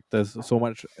characters so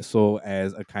much so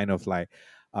as a kind of like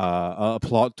a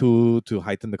plot to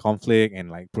heighten the conflict and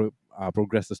like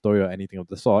progress the story or anything of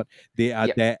the sort. They are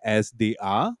Yep. there as they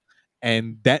are,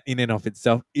 and that in and of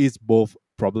itself is both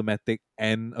problematic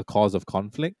and a cause of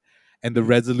conflict, and the Mhm.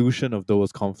 resolution of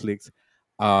those conflicts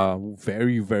are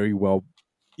very very well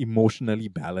emotionally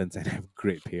balanced and have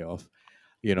great payoff,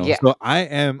 Yeah. so I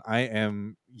am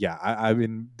yeah, I've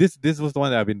been this was the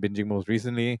one that I've been binging most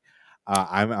recently.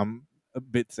 I'm a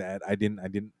bit sad I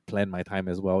didn't plan my time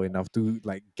as well enough to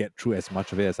like get through as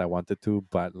much of it as I wanted to,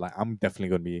 but like I'm definitely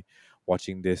going to be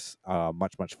watching this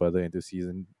much further into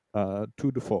season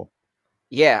 2 to 4.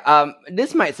 Yeah,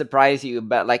 this might surprise you,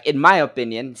 but like in my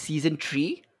opinion, season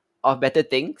three of Better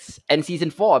Things and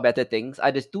season four of Better Things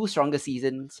are the two strongest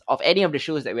seasons of any of the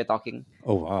shows that we're talking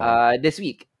Oh wow. this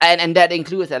week, and that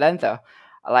includes Atlanta.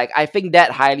 Like I think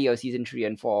that highly of season three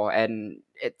and four, and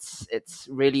it's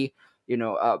really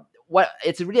what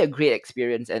it's really a great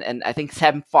experience, and I think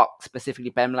Sam Fox,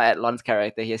 specifically Pamela Adlon's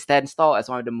character here, stands tall as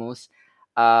one of the most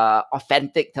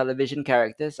authentic television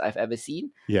characters I've ever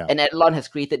seen. Yeah. And Adlon has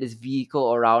created this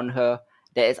vehicle around her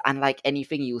that is unlike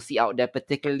anything you'll see out there,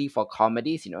 particularly for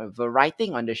comedies. The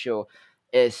writing on the show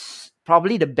is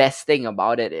probably the best thing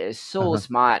about it. It is so Uh-huh.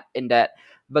 smart in that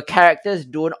the characters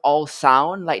don't all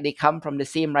sound like they come from the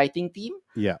same writing team,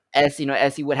 Yeah. as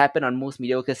it would happen on most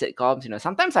mediocre sitcoms.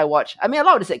 Sometimes I watch. I mean, a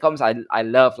lot of the sitcoms I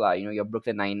love, like your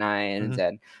Brooklyn Nine Nines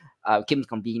Mhm. and Kim's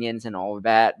Convenience and all of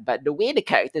that. But the way the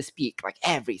characters speak, like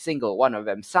every single one of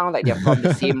them, sound like they're from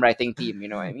the same writing team. You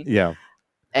know what I mean? Yeah.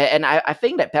 And I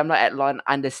think that Pamela Adlon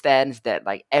understands that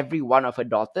like every one of her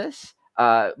daughters,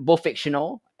 both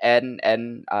fictional and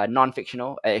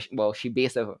non-fictional. Well, she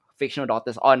based her fictional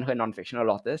daughters on her non-fictional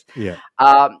daughters, Yeah.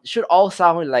 should all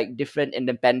sound like different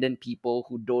independent people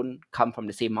who don't come from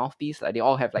the same mouthpiece. Like they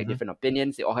all have like Mhm. different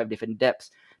opinions, they all have different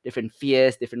depths, different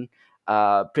fears, different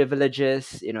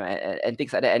privileges, and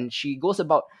things like that. And she goes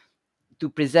about to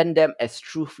present them as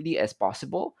truthfully as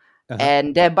possible, Uh-huh.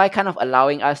 and thereby kind of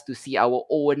allowing us to see our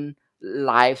own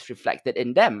lives reflected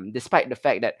in them, despite the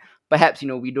fact that perhaps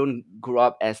we don't grow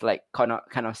up as like kind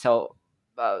of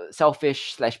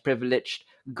selfish slash privileged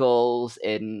girls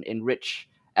in rich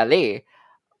LA.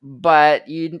 But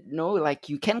like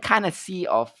you can kind of see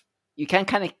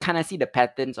the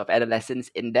patterns of adolescence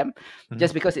in them, Mhm.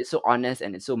 just because it's so honest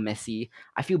and it's so messy.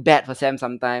 I feel bad for Sam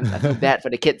sometimes, I feel bad for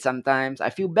the kids sometimes, I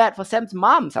feel bad for Sam's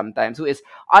mom sometimes, who is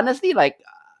honestly like,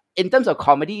 in terms of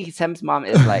comedy, Sam's mom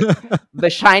is like the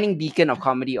shining beacon of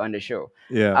comedy on the show.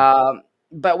 Yeah.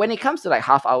 But when it comes to like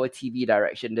half-hour TV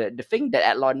direction, the thing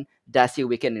that Adlon does here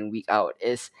week in and week out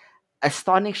is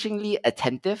astonishingly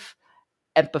attentive,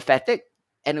 empathetic,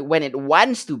 and when it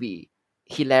wants to be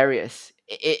hilarious,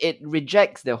 it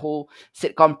rejects the whole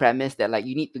sitcom premise that like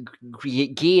you need to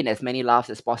gain as many laughs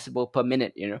as possible per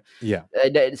minute. Yeah.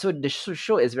 So the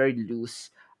show is very loose,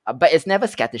 but it's never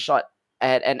scattershot.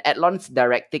 And Adlon's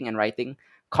directing and writing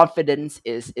confidence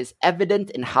is evident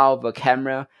in how the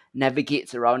camera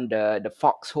navigates around the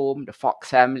Fox home, the Fox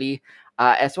family,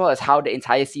 as well as how the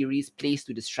entire series plays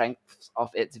to the strengths of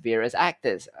its various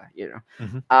actors.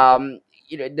 Mhm. Um,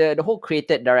 the whole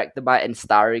created, directed by, and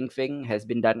starring thing has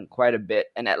been done quite a bit,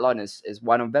 and Adlon is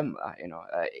one of them.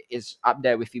 Is up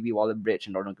there with Phoebe Waller-Bridge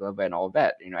and Donald Glover and all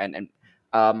that. And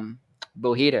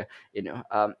Bill Hader.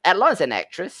 Adlon as an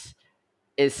actress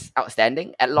is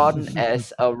outstanding. Adlon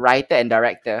as a writer and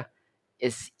director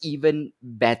is even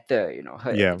better.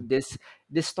 Yeah. This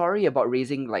story about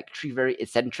raising like three very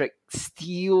eccentric,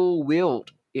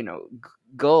 steel-willed,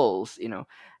 girls.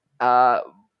 Uh,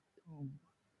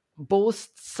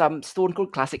 boasts some Stone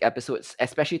Cold classic episodes,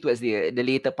 especially towards the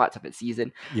later parts of the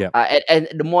season. Yeah. And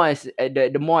the more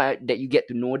that you get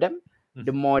to know them,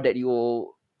 the Mhm. more that you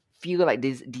will feel like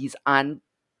these aren't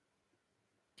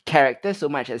characters so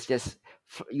much as just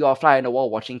you are fly on the wall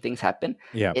watching things happen.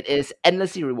 Yeah. It is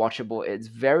endlessly rewatchable. It's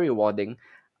very rewarding.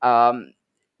 Um,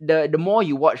 the more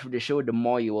you watch the show, the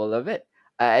more you will love it.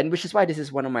 And which is why this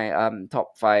is one of my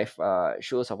top five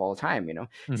shows of all time. Mhm.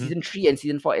 Season three and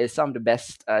season four is some of the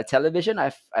best television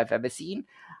I've ever seen.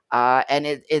 And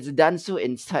it's done so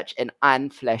in such an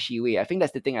unflashy way. I think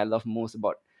that's the thing I love most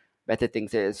about Better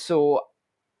Things. Is so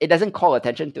it doesn't call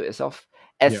attention to itself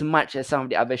as Yeah. much as some of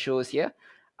the other shows here.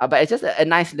 But it's just a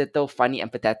nice little funny,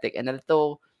 empathetic, and a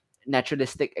little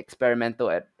naturalistic, experimental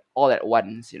at all at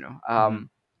once. Mm-hmm.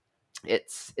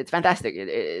 It's fantastic.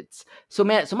 It's so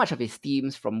much of his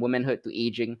themes from womanhood to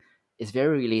aging is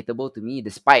very relatable to me,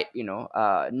 despite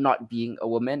not being a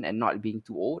woman and not being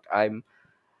too old.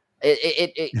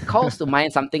 It calls to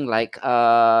mind something like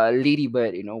Lady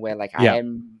Bird, where like I Yeah.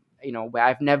 am, where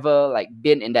I've never like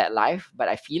been in that life, but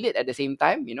I feel it at the same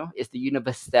time. It's the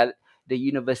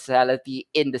universality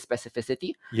in the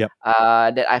specificity Yep.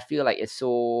 that I feel like is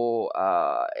so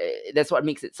that's what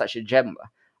makes it such a gem.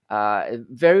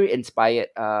 Very inspired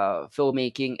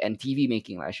filmmaking and TV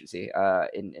making, I should say,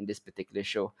 in this particular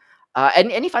show.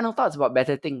 Any final thoughts about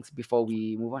Better Things before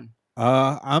we move on?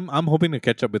 I'm hoping to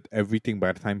catch up with everything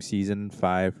by the time season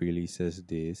 5 releases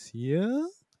this year.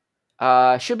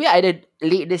 Should be either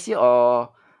late this year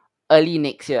or early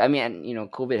next year. I mean,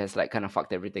 and, COVID has like kind of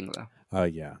fucked everything, lah.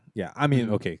 Yeah, yeah. I mean,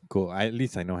 Mhm. okay, cool. At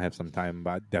least I know I have some time,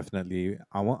 but definitely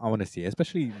I want to see,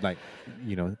 especially like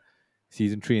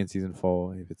season 3 and season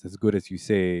 4. If it's as good as you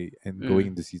say, and going Mm.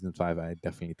 into season 5, I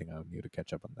definitely think I'll need to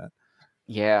catch up on that.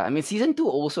 Yeah, I mean, season two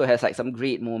also has like some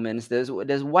great moments. There's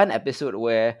one episode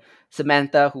where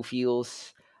Samantha, who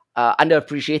feels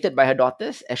underappreciated by her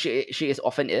daughters, as she is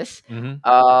often is,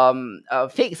 Mm-hmm.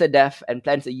 fakes a death and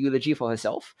plans a eulogy for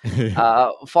herself,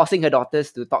 forcing her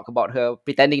daughters to talk about her,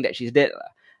 pretending that she's dead,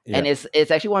 lah. Yeah. And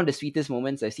it's actually one of the sweetest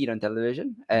moments I've seen on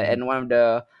television, Mm-hmm. and one of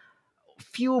the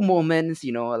few moments,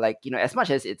 like, as much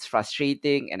as it's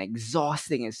frustrating and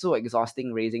exhausting, it's so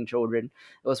exhausting raising children.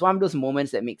 It was one of those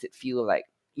moments that makes it feel like,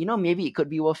 maybe it could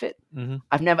be worth it. Mm-hmm.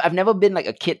 I've never been like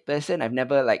a kid person. I've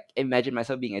never like imagined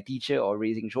myself being a teacher or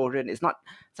raising children. It's not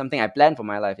something I planned for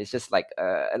my life. It's just like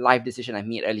a life decision I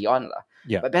made early on, lah.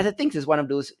 Yeah. But Better Things is one of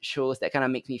those shows that kind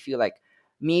of makes me feel like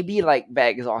maybe like the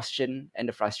exhaustion and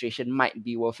the frustration might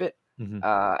be worth it. Mm-hmm.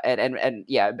 And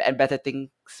yeah, and Better Things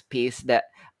paints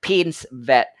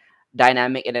that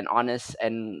dynamic in an honest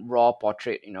and raw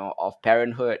portrait, of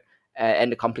parenthood,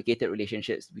 and the complicated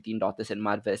relationships between daughters and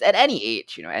mothers at any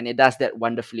age, and it does that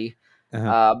wonderfully.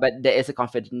 Uh-huh. But there is a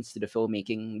confidence to the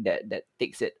filmmaking that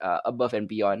takes it above and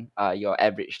beyond your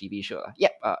average TV show.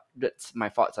 Yep, that's my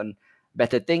thoughts on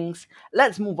Better Things.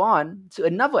 Let's move on to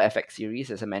another FX series,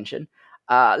 as I mentioned.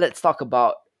 Let's talk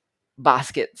about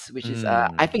Baskets, which is I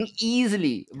Mm. think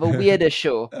easily the weirdest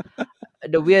show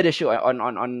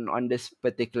on this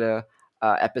particular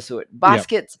episode. Yep.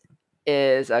 Baskets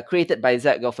is created by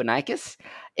Zach Galifianakis.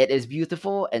 It is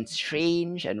beautiful and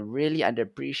strange and really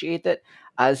underappreciated.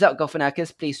 Zach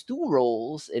Galifianakis plays two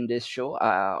roles in this show.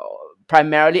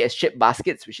 Primarily as Chip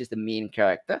Baskets, which is the main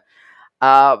character.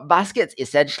 Baskets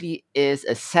essentially is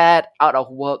a sad, out of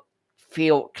work,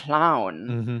 failed clown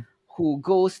Mm-hmm. who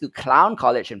goes to clown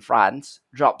college in France,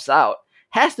 drops out,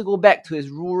 has to go back to his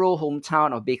rural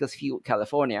hometown of Bakersfield,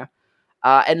 California,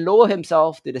 and lower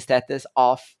himself to the status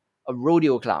of a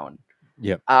rodeo clown.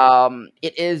 Yep.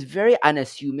 It is very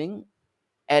unassuming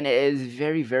and it is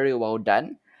very, very well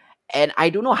done. And I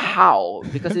don't know how,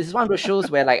 because this is one of those shows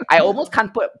where like I almost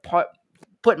can't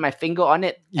put my finger on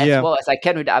it as Yeah. well as I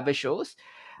can with the other shows,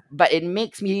 but it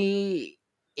makes me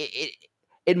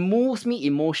it moves me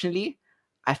emotionally.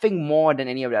 I think more than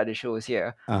any of the other shows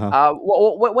here. Uh-huh.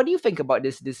 What do you think about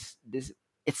this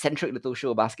eccentric little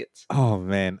show, Baskets? Oh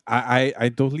man,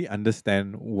 I totally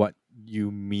understand what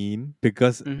you mean,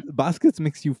 because Hmm. baskets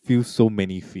makes you feel so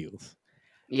many feels,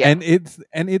 Yeah. and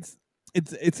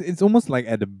it's almost like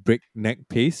at a breakneck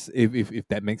pace, if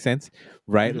that makes sense,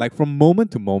 right? Hmm. Like from moment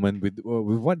to moment with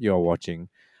what you're watching.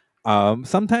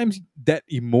 Sometimes that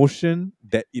emotion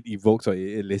that it evokes or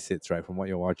it elicits, right, from what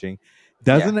you're watching,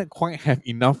 Yeah. doesn't quite have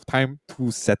enough time to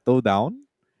settle down,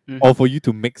 Hmm. or for you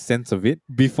to make sense of it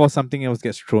before something else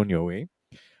gets thrown your way.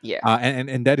 Yeah.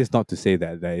 And that is not to say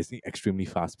that that is extremely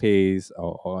fast paced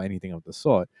or anything of the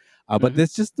sort. But Hmm.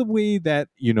 that's just the way that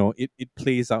it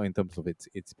plays out in terms of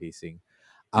its pacing.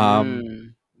 Um,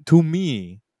 Mm. to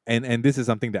me, and this is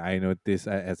something that I noticed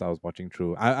as I was watching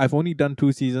through. I've only done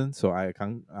 2 seasons, so I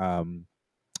can't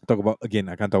talk about again.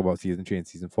 I can't talk about season 3 and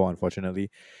season 4, unfortunately.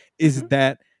 Is Hmm.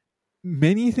 that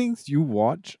many things you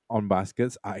watch on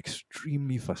baskets are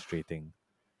extremely frustrating,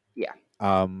 Yeah.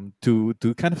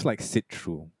 to kind of like sit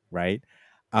through, right?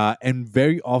 And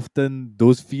very often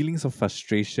those feelings of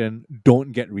frustration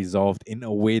don't get resolved in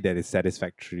a way that is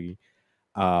satisfactory,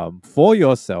 for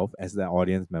yourself as the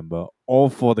audience member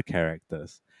or for the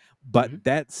characters. But Hmm.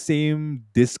 that same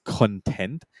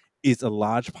discontent is a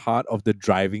large part of the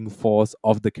driving force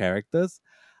of the characters,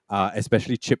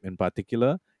 especially Chip in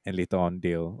particular, and later on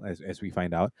Dale, as we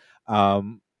find out,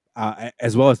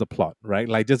 as well as the plot, right?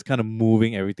 Like just kind of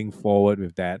moving everything forward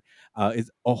with that is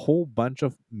a whole bunch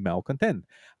of malcontent.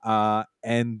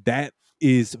 And that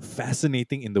is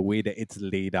fascinating in the way that it's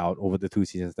laid out over the two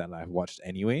seasons that I've watched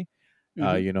anyway.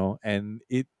 Mm-hmm. And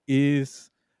it is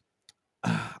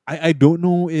I don't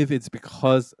know if it's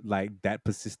because like that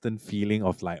persistent feeling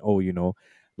of like, oh,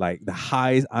 like the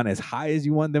highs aren't as high as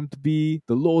you want them to be,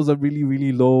 the lows are really,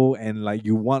 really low, and like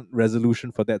you want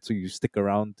resolution for that, so you stick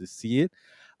around to see it.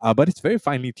 But it's very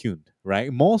finely tuned,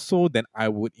 right? More so than I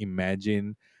would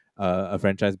imagine a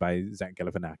franchise by Zach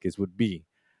Galifianakis would be,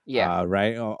 Yeah.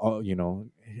 right? Or,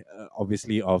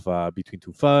 obviously of Between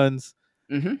Two Ferns,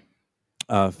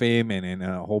 Mm-hmm. Fame, and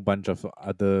a whole bunch of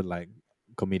other like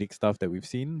comedic stuff that we've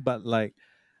seen. But like,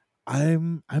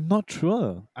 I'm not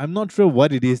sure. I'm not sure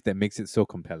what it is that makes it so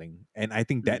compelling. And I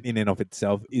think that in and of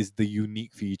itself is the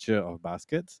unique feature of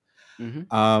Baskets.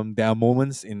 Mm-hmm. There are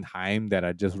moments in time that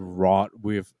are just wrought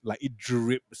with like it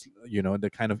drips, the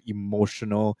kind of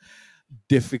emotional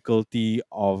difficulty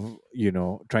of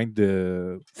trying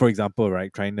to, for example,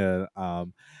 right, trying to r-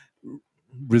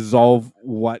 resolve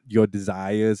what your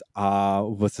desires are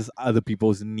versus other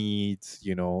people's needs,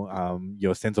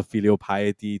 your sense of filial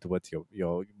piety towards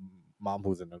your mom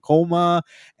who's in a coma,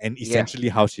 and Yeah. essentially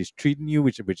how she's treating you,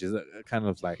 which is a kind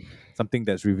of like something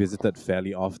that's revisited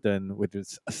fairly often, which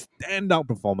is a standout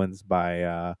performance by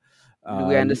Louis uh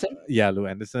Anderson. yeah, Lou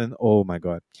Anderson. Oh my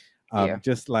god. Yeah.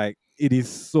 Just like it is,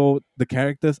 so the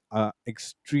characters are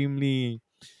extremely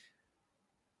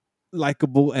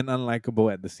likable and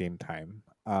unlikable at the same time,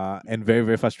 and very,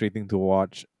 very frustrating to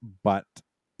watch, but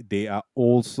they are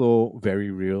also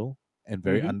very real and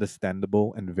very Mm-hmm.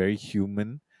 understandable and very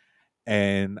human,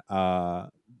 and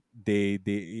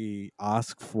they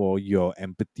ask for your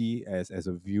empathy as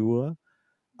a viewer,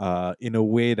 in a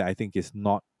way that I think is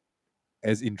not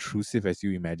as intrusive as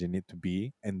you imagine it to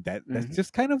be, and that's Mm-hmm.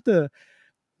 just kind of the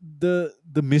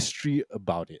mystery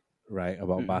about it, right?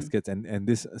 About Mm-hmm. Baskets, and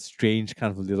this strange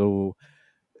kind of little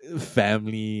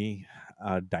family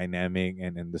dynamic,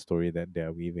 and the story that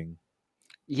they're weaving.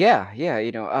 Yeah, yeah,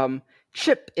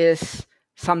 Chip is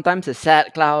sometimes a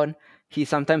sad clown. He's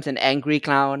sometimes an angry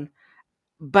clown,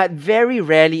 but very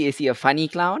rarely is he a funny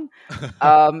clown.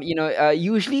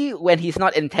 Usually when he's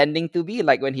not intending to be,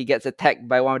 like when he gets attacked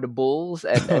by one of the bulls Oh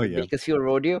at the yeah. Bakersfield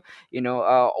Rodeo,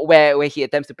 where he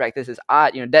attempts to practice his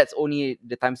art. That's only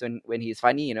the times when he's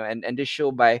funny. And this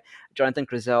show by Jonathan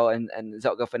Krusell and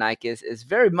Zelt Galifianakis is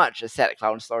very much a sad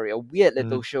clown story, a weird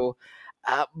little Mhm. show.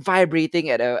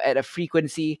 Vibrating at a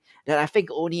frequency that I think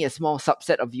only a small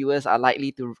subset of viewers are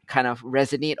likely to kind of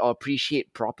resonate or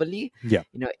appreciate properly. Yeah.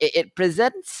 It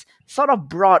presents sort of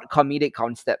broad comedic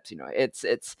concepts.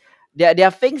 There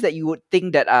are things that you would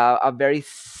think that are very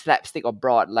slapstick or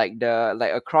broad, like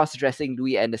a cross-dressing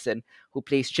Louis Anderson who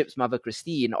plays Chip's mother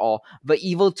Christine, or the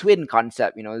evil twin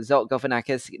concept. Zelt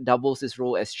Galifianakis doubles his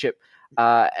role as Chip,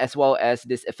 as well as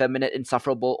this effeminate,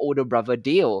 insufferable older brother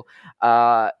Dale,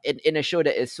 in a show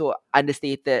that is so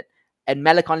understated and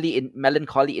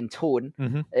melancholy in tone,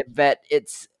 Hmm. that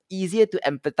it's easier to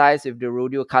empathize with the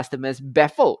rodeo customers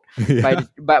baffled by Yeah.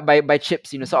 the by Chip's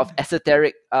sort of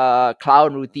esoteric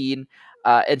clown routine,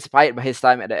 inspired by his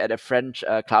time at a French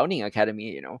clowning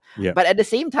academy. Yeah. But at the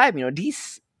same time,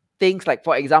 these things, like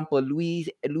for example Louis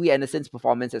Anderson's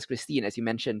performance as Christine, as you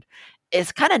mentioned,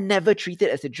 is kind of never treated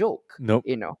as a joke. Nope.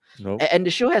 you know Nope. and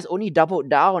the show has only doubled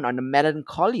down on the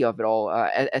melancholy of it all,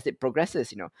 as it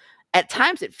progresses. At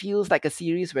times it feels like a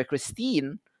series where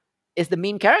Christine is the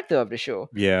main character of the show.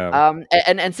 Yeah.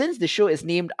 And since the show is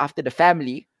named after the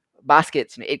family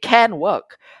Baskets, it can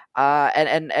work.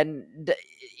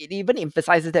 It even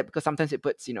emphasizes that, because sometimes it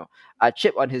puts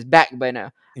Chip on his back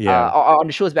burner, Yeah. or on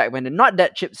the show's back burner. Not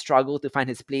that Chip's struggle to find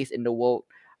his place in the world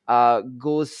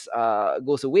goes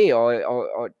away,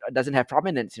 or doesn't have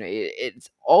prominence. It's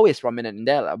always prominent in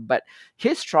there, lah. But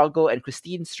his struggle and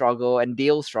Christine's struggle and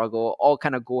Dale's struggle all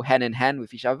kind of go hand in hand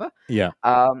with each other. Yeah.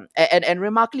 And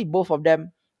remarkably, both of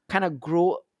them kind of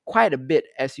grow quite a bit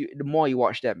the more you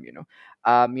watch them.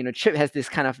 Chip has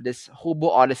this hobo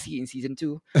odyssey in season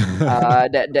two,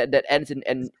 that ends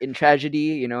in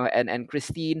tragedy. And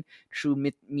Christine,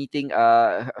 through meeting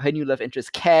her new love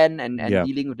interest Ken, and Yeah.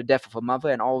 dealing with the death of her mother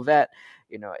and all of that.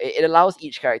 It allows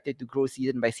each character to grow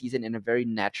season by season in a very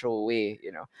natural way.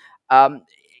 Um,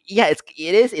 yeah, it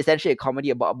is essentially a comedy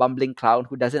about a bumbling clown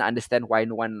who doesn't understand why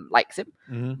no one likes him,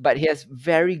 Hmm. but he has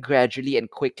very gradually and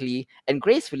quickly and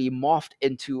gracefully morphed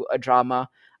into a drama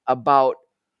about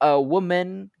a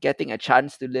woman getting a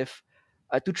chance to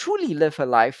truly live her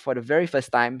life for the very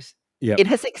first times Yep. in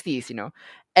her 60s,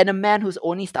 and a man who's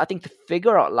only starting to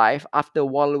figure out life after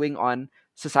wallowing on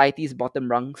society's bottom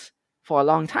rungs for a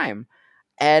long time.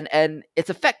 And it's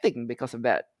affecting because of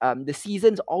that. The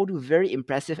seasons all do very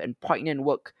impressive and poignant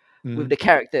work with Mm, the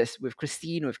characters, with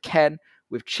Christine, with Ken,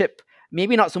 with Chip.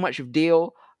 Maybe not so much with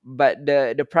Dale, but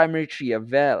the primary three of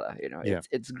Vel. yeah.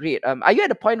 It's great. Are you at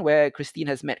the point where Christine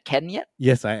has met Ken yet?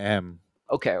 Yes, I am.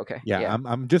 Okay, okay, Yeah, yeah,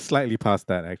 I'm just slightly past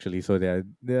that actually. So their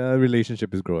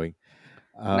relationship is growing.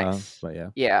 nice. But yeah.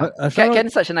 Yeah, But shout out.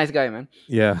 Ken's such a nice guy, man.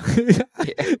 Yeah,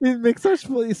 Yeah, it makes such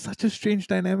it's such a strange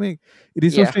dynamic. It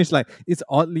is so yeah, strange. Like it's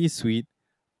oddly sweet,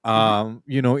 hmm,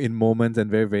 in moments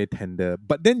and very, very tender.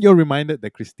 But then you're reminded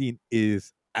that Christine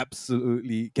is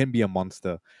absolutely can be a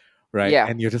monster, right? yeah,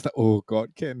 And you're just like, oh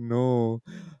God, can no.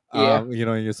 yeah, And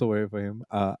you're so worried for him.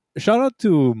 Shout out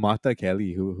to Martha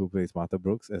Kelly who plays Martha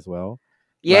Brooks as well.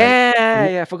 Like yeah,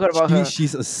 yeah. I forgot about her.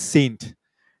 she's a saint,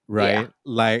 Yeah, right?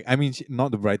 Like I mean,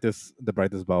 not the brightest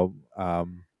bulb,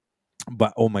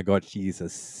 but oh my God, she is a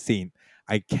saint.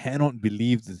 I cannot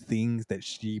believe the things that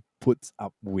she puts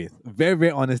up with. Very,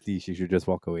 very honestly, she should just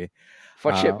walk away.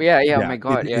 for Chip. Yeah, yeah. Oh Yeah, my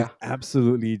it God. is Yeah.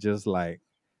 absolutely just like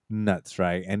nuts,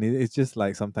 right? And it's just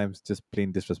like sometimes just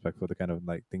plain disrespectful, the kind of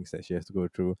like things that she has to go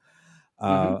through.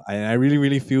 Mm-hmm. And I really,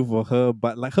 really feel for her,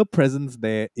 but like her presence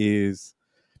there is,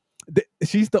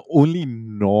 she's the only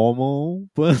normal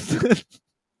person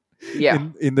Yeah.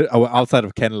 in the our outside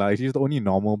of Ken Lai. She's the only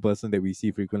normal person that we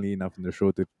see frequently enough in the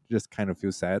show to just kind of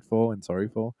feel sad for and sorry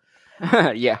for.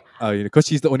 Yeah. Because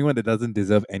she's the only one that doesn't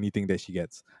deserve anything that she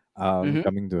gets. Mm-hmm.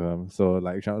 Coming to her. So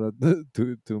like shout out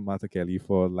to Martha Kelly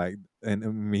for like an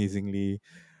amazingly.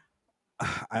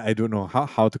 I don't know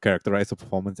how to characterize her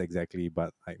performance exactly,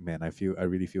 but like man, I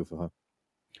really feel for her.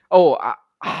 Oh,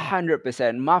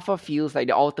 100%. Martha feels like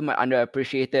the ultimate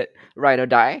underappreciated ride or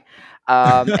die,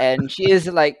 and she is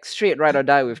like straight ride or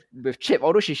die with Chip.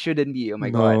 Although she shouldn't be. Oh my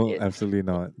God, No, absolutely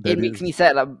not. it That makes is me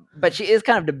sad. But she is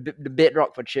kind of the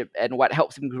bedrock for Chip and what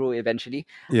helps him grow eventually.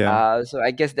 yeah. So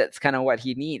I guess that's kind of what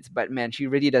he needs. But man, she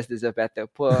really does deserve better.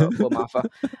 Poor Martha.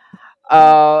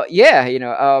 Yeah,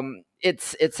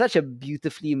 it's such a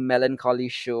beautifully melancholy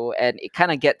show, and it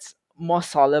kind of gets more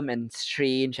solemn and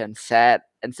strange and sad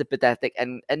and sympathetic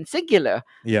and singular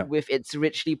Yeah. with its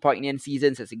richly poignant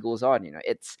seasons as it goes on.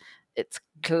 It's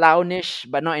clownish,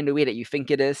 but not in the way that you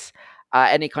think it is.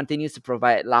 And it continues to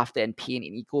provide laughter and pain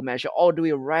in equal measure all the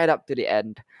way right up to the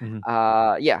end. Mhm.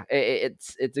 Yeah,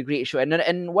 it's a great show,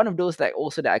 and one of those that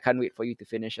also that I can't wait for you to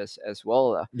finish as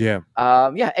well. Yeah.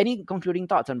 Yeah, any concluding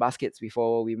thoughts on baskets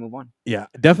before we move on? Yeah,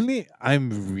 definitely.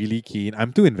 I'm really keen.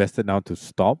 I'm too invested now to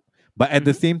stop. But at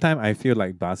the Hmm. same time, I feel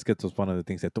like baskets was one of the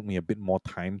things that took me a bit more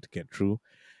time to get through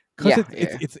because Yeah,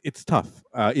 it's yeah. it's tough.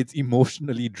 It's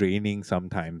emotionally draining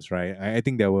sometimes, right? I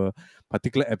think there were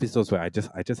particular episodes where I just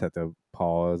had to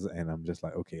pause and I'm just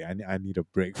like, okay, I need a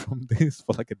break from this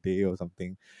for like a day or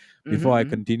something Hmm, before I hmm.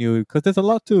 continue because there's a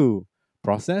lot to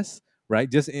process, right?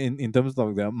 Just in terms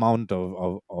of the amount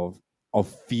of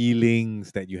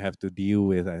feelings that you have to deal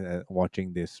with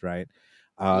watching this, right?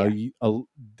 Yeah.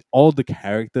 All the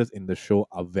characters in the show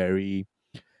are very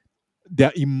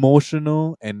they're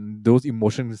emotional and those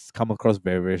emotions come across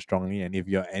very, very strongly. And if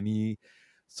you're any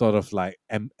sort of like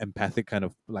empathic kind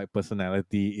of like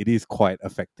personality, it is quite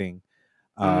affecting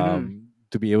Hmm,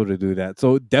 to be able to do that.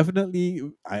 So definitely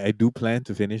I do plan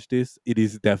to finish this. It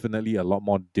is definitely a lot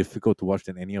more difficult to watch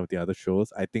than any of the other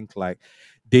shows. I think like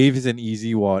Dave is an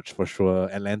easy watch for sure.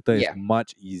 Atlanta is yeah.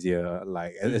 much easier,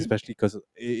 like Hmm, especially because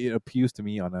it appeals to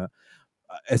me on a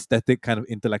aesthetic kind of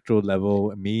intellectual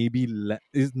level. Maybe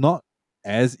is not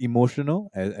as emotional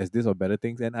as this or Better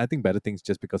Things, and I think Better Things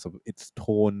just because of its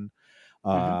tone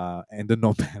hmm, and the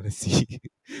normalcy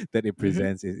that it hmm,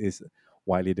 presents is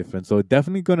widely different. So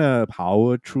definitely gonna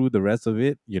power through the rest of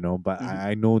it, but hmm.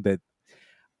 I know that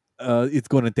it's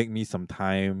gonna take me some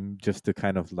time just to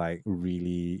kind of like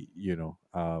really,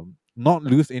 not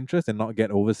lose interest and not get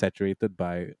oversaturated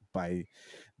by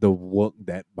the work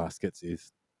that Baskets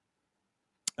is.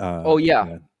 Oh yeah,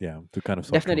 Yeah, to kind of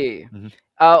sort through. definitely. Hmm.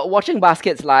 Watching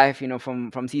baskets live,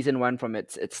 from season one, from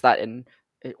its start in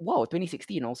wow,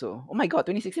 2016 also. Oh my God,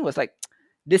 2016 was like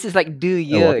this is like the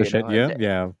A year, watershed year,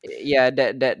 yeah. yeah,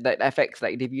 that FX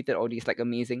like debuted all these like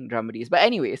amazing dramedies. But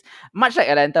anyways, much like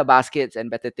Atlanta Baskets and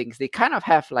Better Things, they kind of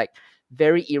have like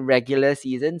very irregular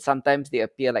seasons. Sometimes they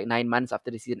appear like 9 months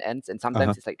after the season ends, and Uh-huh.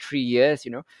 sometimes it's like 3 years.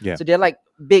 Yeah. So they're like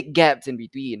big gaps in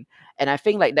between. And I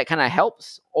think like that kind of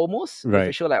helps almost with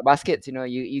a Right. show like Baskets.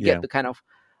 You get Yeah. to kind of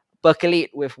percolate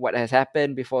with what has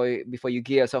happened before you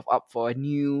gear yourself up for a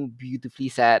new, beautifully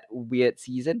sad, weird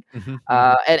season. Hmm.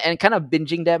 Hmm. And kind of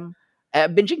binging them,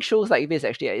 binging shows like this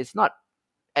actually it's not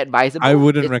I advisable.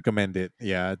 wouldn't recommend it.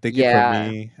 Yeah, take it from Yeah,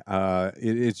 me.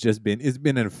 It's just been it's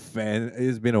been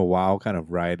a while kind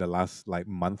of ride the last like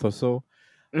month or so.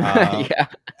 Uh, Yeah.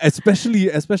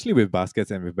 especially with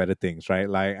baskets and with better things, right?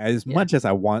 Like as Yeah. much as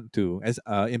I want to, as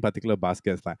in particular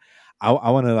baskets, like I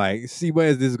want to like see where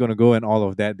is this gonna go and all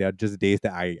of that. There are just days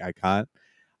that I can't,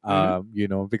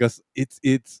 Mm-hmm. because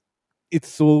it's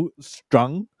so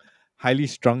strung, highly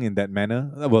strung in that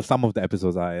manner. Well, some of the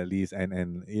episodes are at least,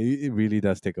 and it really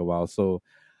does take a while. So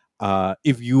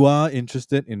if you are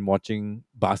interested in watching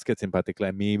baskets in particular,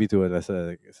 and maybe to a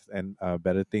lesser and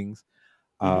better things,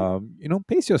 Mm-hmm.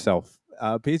 pace yourself.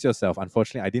 Pace yourself.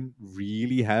 Unfortunately, I didn't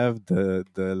really have the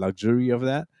luxury of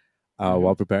that Mm-hmm.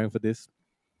 while preparing for this.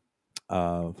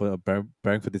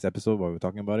 Preparing for this episode while we're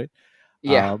talking about it.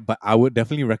 Yeah. But I would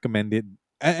definitely recommend it.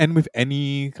 And with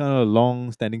any kind of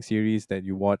long standing series that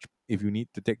you watch, if you need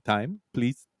to take time,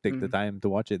 please take the Mm-hmm. time to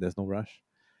watch it. There's no rush.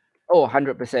 Oh,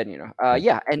 100%, Yeah.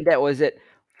 Yeah, and that was it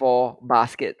for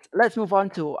baskets. Let's move on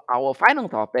to our final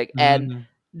topic and Mhm.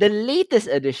 the latest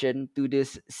addition to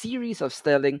this series of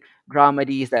sterling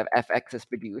dramedies that FX has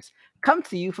produced comes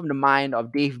to you from the mind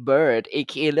of Dave Bird,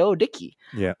 aka Lil Dicky.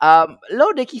 Yeah.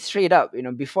 Lil Dicky straight up,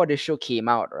 before the show came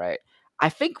out, right? I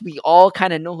think we all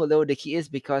kind of know who Lil Dicky is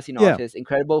because of Yeah. his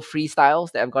incredible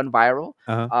freestyles that have gone viral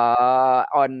Uh-huh.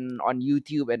 on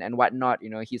YouTube and whatnot.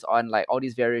 He's on like all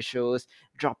these various shows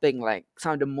dropping like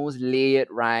some of the most layered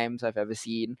rhymes I've ever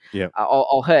seen Yeah.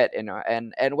 or heard,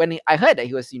 and when I heard that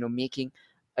he was, making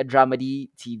a dramedy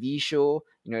TV show,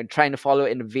 trying to follow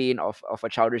in the vein of a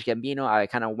Childish Gambino, I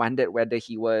kind of wondered whether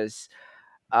he was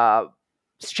uh,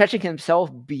 stretching himself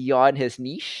beyond his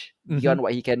niche, Mm-hmm. beyond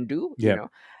what he can do, Yeah.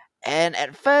 And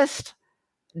at first,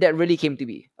 that really came to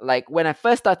be. Like when I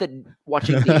first started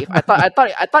watching Dave, I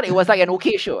thought it was like an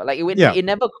okay show. Like Yeah. it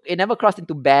never crossed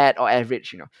into bad or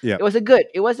average. Yeah. It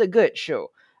was a good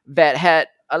show that had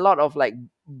a lot of like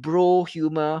bro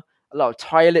humor, a lot of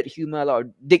toilet humor, a lot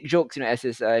of dick jokes. As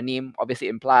his name obviously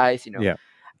implies. Yeah.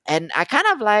 And I kind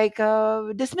of like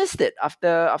dismissed it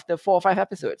after 4 or 5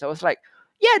 episodes. I was like,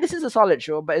 yeah, this is a solid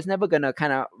show, but it's never gonna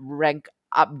kind of rank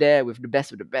up there with the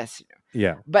best of the best.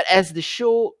 Yeah. But as the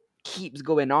show keeps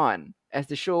going on, as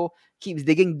the show keeps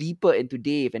digging deeper into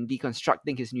Dave and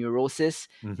deconstructing his neurosis,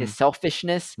 Mm-hmm. his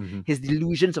selfishness, Mm-hmm. his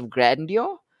delusions of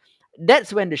grandeur,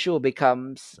 that's when the show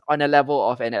becomes on a level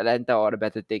of an Atlanta or the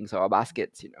Better Things or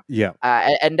Baskets. Yeah.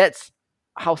 And that's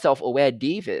how self-aware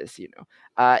Dave is,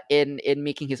 in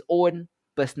making his own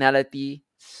personality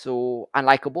so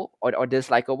unlikable or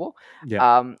dislikable.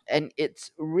 Yeah. And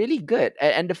it's really good.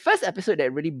 And the first episode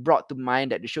that really brought to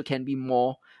mind that the show can be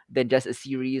more than just a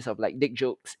series of like dick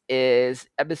jokes is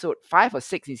episode 5 or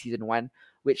 6 in season 1,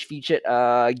 which featured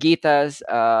Gaeta's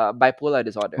bipolar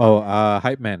disorder. Oh,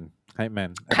 Hype Man. Hype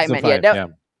Man. Episode Kite Yeah, 5. that Yeah.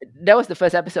 that was the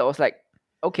first episode. I was like,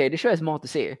 okay, the show has more to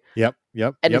say, Yep.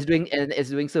 Yep. and Yep. it's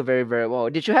doing so very very well.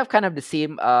 Did you have kind of the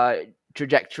same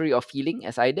trajectory or feeling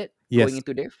as I did going Yes.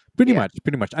 into Div? Pretty Yeah. much.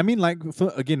 Pretty much. I mean, like,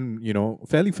 again,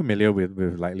 fairly familiar with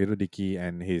like Little Dicky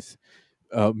and his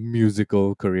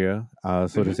musical career, so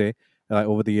to Mm-hmm. say, like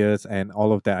over the years and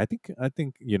all of that. I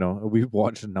think we've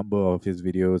watched a number of his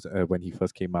videos when he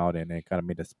first came out and kind of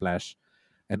made a splash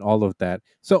and all of that.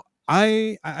 So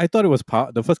I thought it was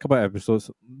part the first couple of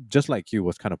episodes, just like you,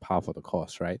 was kind of par for the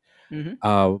course, right?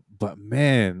 Mm-hmm. But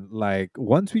man, like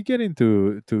once we get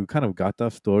into to kind of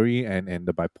Gata's story and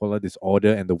the bipolar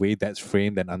disorder and the way that's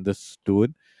framed and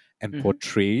understood and Mm-hmm.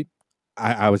 portrayed,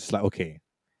 I was just like, okay,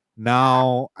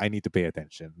 now I need to pay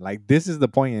attention. Like this is the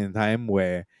point in time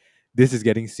where this is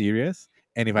getting serious.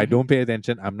 And if I Mm-hmm. don't pay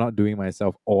attention, I'm not doing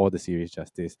myself or the series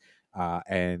justice.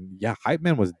 And yeah, Hype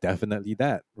Man was definitely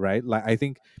that, right? Like I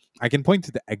think I can point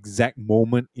to the exact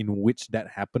moment in which that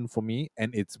happened for me,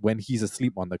 and it's when he's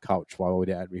asleep on the couch while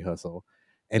we're at rehearsal.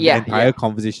 And the Yeah. entire Yeah.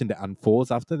 conversation that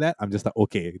unfolds after that, I'm just like,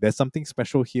 okay, there's something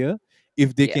special here.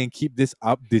 If they Yeah. can keep this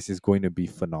up, this is going to be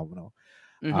phenomenal.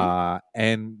 Mm-hmm.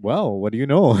 And well, what do you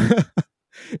know?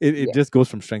 it Yeah. just goes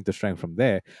from strength to strength from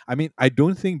there. I mean, I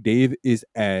don't think Dave is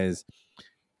as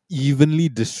evenly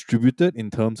distributed in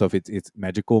terms of its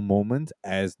magical moments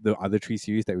as the other three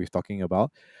series that we're talking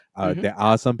about. Mm-hmm. There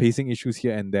are some pacing issues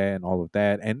here and there and all of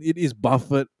that, and it is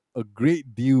buffered a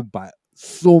great deal by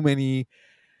so many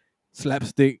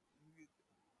slapstick,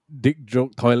 dick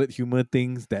joke, toilet humor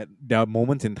things that there are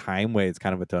moments in time where it's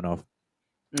kind of a turn off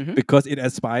Mm-hmm. because it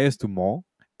aspires to more,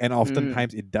 and Mm.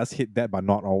 oftentimes it does hit that, but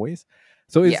not always.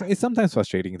 So it's Yeah. it's sometimes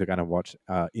frustrating to kind of watch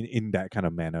in that kind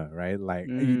of manner, right? Like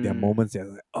there are Mm. moments that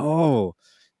are like, oh,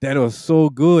 that was so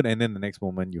good, and then the next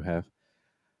moment you have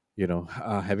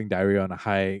having diarrhea on a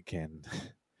hike, and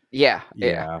Yeah. Yeah.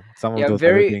 yeah, some of Yeah. those other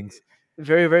Very things.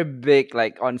 very very big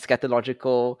like on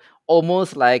scatological,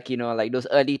 almost like like those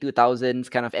early 2000s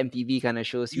kind of MTV kind of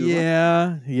shows humor.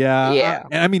 Yeah, yeah. Yeah,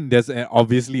 And I mean, there's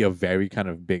obviously a very kind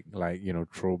of big, like,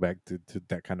 throwback to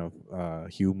that kind of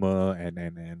humor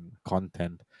and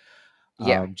content,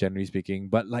 yeah. generally speaking.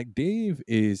 But like Dave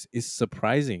is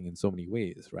surprising in so many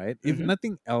ways, right? If Mm-hmm.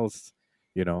 nothing else,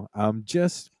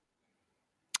 just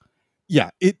yeah,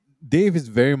 it Dave is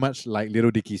very much like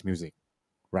Little Dicky's music,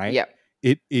 right? Yeah.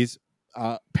 It is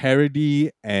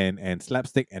parody and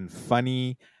slapstick and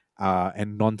funny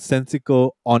and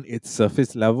nonsensical on its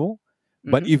surface level.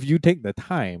 But Mm-hmm. if you take the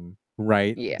time,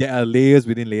 right, Yeah. there are layers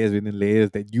within layers within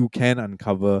layers that you can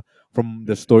uncover from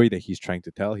the story that he's trying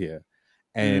to tell here.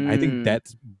 And I think Mm.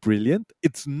 that's brilliant.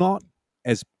 It's not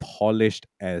as polished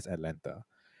as Atlanta,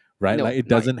 right? Like No, it not yet.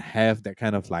 doesn't have that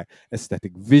kind of like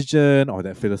aesthetic vision or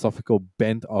that philosophical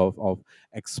bent of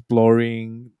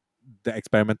exploring the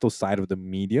experimental side of the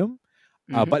medium.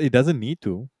 Mm-hmm. But it doesn't need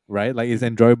to, right? Like it's Mm-hmm.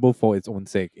 enjoyable for its own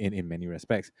sake in many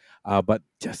respects. But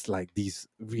just like these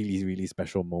really really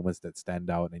special moments that stand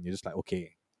out, and you're just like,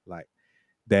 okay, like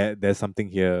there's something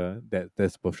here that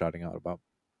that's worth shouting out about.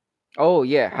 Oh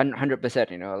yeah,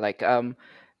 100%. Like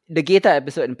the Gator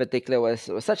episode in particular was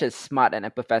such a smart and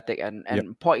empathetic Yep.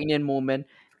 and poignant moment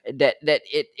that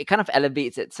it kind of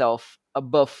elevates itself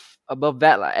above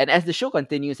that lah. And as the show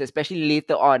continues, especially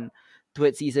later on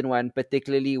towards season one,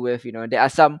 particularly with there are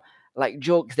some like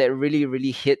jokes that really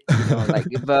really hit. Like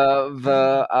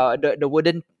the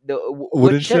wood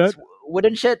Wooden shirts. shirt.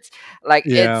 Wooden shirts, like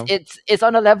it's Yeah. it's it's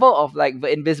on a level of like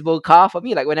the invisible car for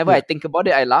me. Like whenever I Yeah. think about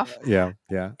it, I laugh. Yeah.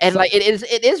 Yeah. And like it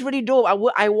is really dope.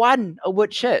 I won a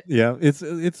wood shirt. Yeah, it's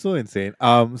so insane.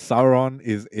 Sauron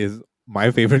is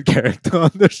my favorite character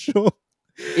on the show.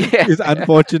 Yeah, It's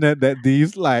unfortunate that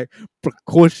these like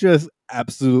precocious,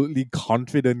 absolutely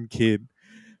confident kid,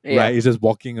 yeah. right, is just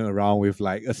walking around with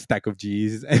like a stack of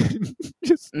G's and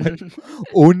just like Mhm.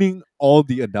 owning all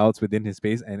the adults within his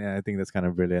space, and I think that's kind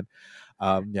of brilliant.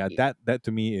 Yeah, Y- that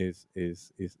to me is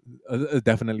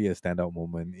definitely a standout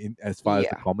moment in as far as the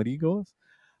yeah. comedy goes.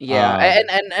 Yeah,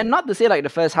 Um, and not to say like the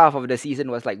first half of the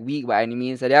season was like weak by any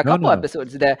means. There are a no, no, couple no.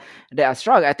 episodes that are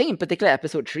strong. I think in particular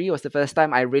episode three was the first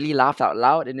time I really laughed out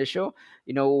loud in the show.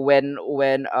 When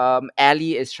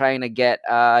Ellie is trying to get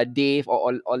Dave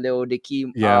or Leo Dicky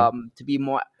Yeah, to be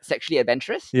more sexually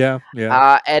adventurous. yeah,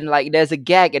 yeah, And like there's a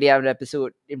gag at the end of the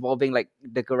episode involving like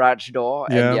the garage door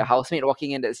and yeah. their housemate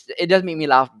walking in. It does make me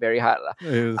laugh very hard. Lah.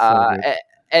 It was so Uh, good. a-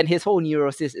 and his whole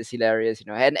neurosis is hilarious,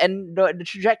 and the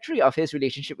trajectory of his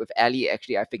relationship with Ellie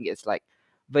actually I think is like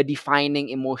the defining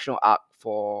emotional arc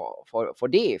for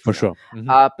Dave, For sure. Hmm.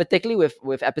 particularly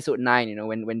with episode 9,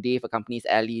 when Dave accompanies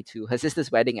Ellie to her sister's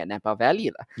wedding at Napa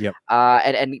Valley, lah. Yep.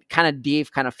 And kind of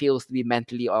Dave kind of fails to be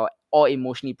mentally or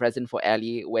emotionally present for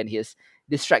Ellie when he's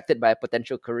distracted by a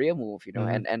potential career move,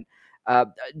 Hmm. and uh,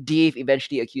 Dave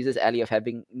eventually accuses Ellie of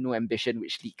having no ambition,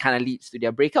 which kind of leads to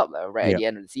their breakup right at Yep. the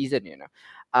end of the season.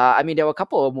 I mean, there were a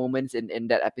couple of moments in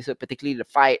that episode, particularly the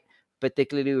fight,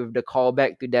 particularly with the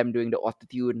callback to them doing the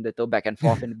autotune, the back and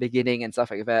forth in the beginning and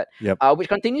stuff like that, Yep. which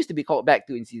continues to be called back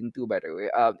to in season two, by the way.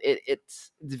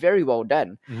 It's very well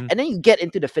done. Hmm. And then you get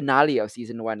into the finale of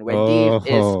season one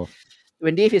Oh.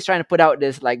 when Dave is trying to put out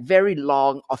this like very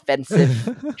long offensive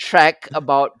track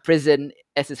about prison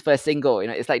as his first single.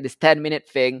 It's like this 10-minute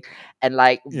thing, and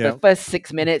like the Yeah. first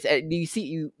 6 minutes,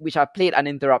 which are played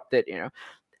uninterrupted.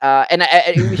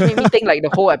 Which made me think like the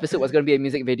whole episode was going to be a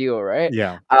music video, right?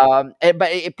 Yeah.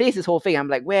 But it plays this whole thing. I'm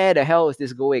like, where the hell is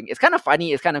this going? It's kind of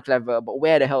funny, it's kind of clever, but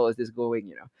where the hell is this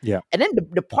going? Yeah. And then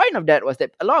the point of that was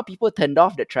that a lot of people turned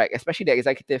off the track, especially the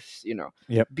executives,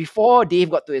 Yep. before Dave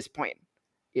got to his point,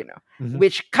 you know, Hmm.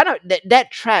 which kind of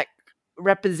that track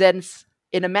represents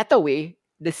in a meta way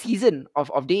the season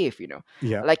of Dave,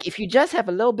 Yeah. like if you just have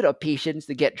a little bit of patience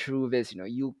to get through this,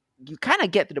 you kind of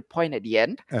get to the point at the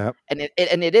end, Uh, and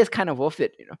it is kind of worth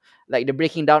it, like the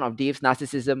breaking down of Dave's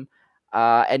narcissism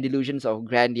and delusions of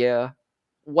grandeur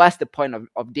was the point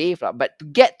of Dave, lah. But to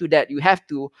get to that, you have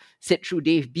to sit through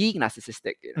Dave being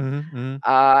narcissistic, hmm. Hmm.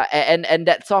 and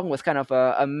that song was kind of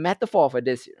a metaphor for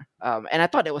this, and I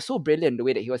thought it was so brilliant the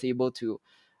way that he was able to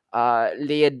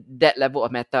lay that level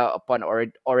of meta upon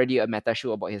already a meta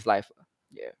show about his life.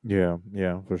 Yeah, Yeah.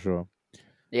 Yeah. For sure.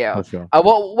 yeah. For sure.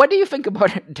 What do you think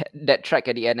about that track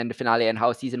at the end and the finale and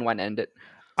how season one ended?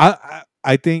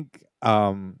 I think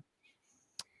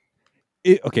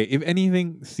okay, if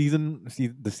anything,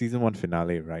 the season one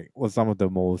finale, right, was some of the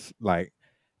most like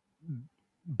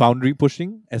boundary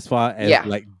pushing as far as Yeah.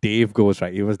 like Dave goes,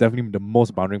 right? It was definitely the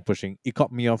most boundary pushing. It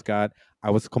caught me off guard. I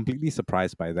was completely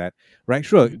surprised by that. Right?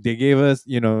 Sure, Mhm. they gave us,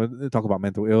 talk about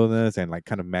mental illness and like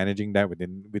kind of managing that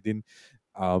within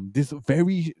this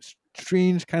very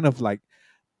strange kind of like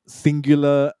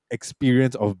singular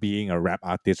experience of being a rap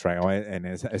artist, right? And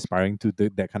aspiring to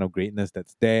that kind of greatness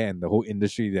that's there and the whole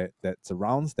industry that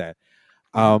surrounds that.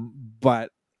 Mhm.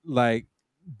 But like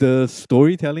the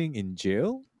storytelling in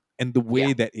jail and the Yeah.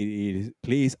 way that it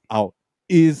plays out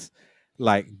is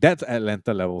like that's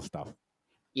Atlanta level stuff,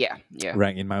 Yeah. Yeah.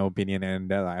 right? In my opinion, and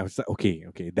then I was like, okay,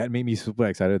 that made me super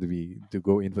excited to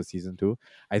go in for season two.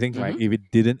 I think like Mhm. if it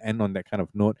didn't end on that kind of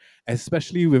note,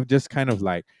 especially with just kind of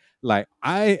like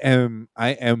I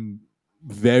am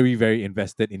very very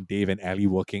invested in Dave and Ellie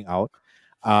working out,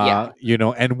 Yeah.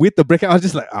 and with the breakout, I was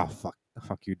just like, oh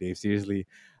fuck you, Dave, seriously,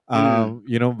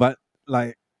 Mm. but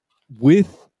like with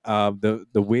the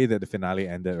way that the finale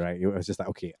ended, right? It was just like,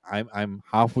 okay, I'm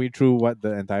halfway through what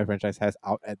the entire franchise has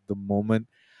out at the moment.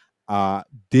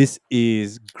 This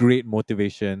is great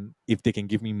motivation. If they can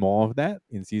give me more of that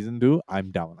in season two,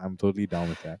 I'm down. I'm totally down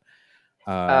with that.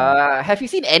 Have you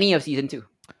seen any of season two?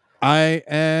 I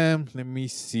am. Let me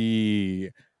see.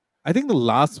 I think the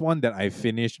last one that I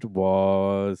finished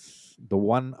was the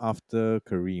one after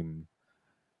Kareem.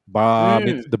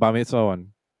 Mm. The Bar Mitzvah one.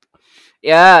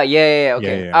 Yeah, yeah, yeah, yeah, Yeah,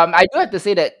 okay. yeah, I do have to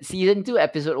say that season two,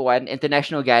 episode one,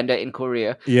 International Gander in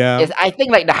Korea, yeah. is I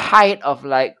think like the height of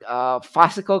like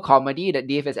farcical comedy that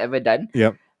Dave has ever done,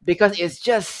 Yep. because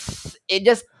it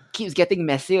just keeps getting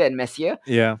messier and messier.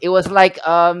 Yeah. It was like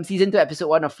season two, episode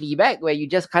one of Fleabag, where you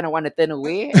just kind of want to turn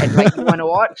away and like you want to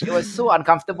watch. It was so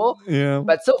uncomfortable, Yeah.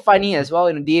 but so funny as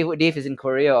well. Dave is in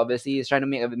Korea. Obviously, he's trying to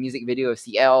make a music video of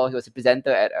CL. He was a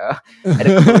presenter at a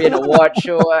Korean award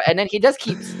show, and then he just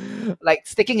keeps like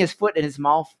sticking his foot in his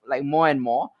mouth like more and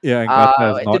more. Yeah, and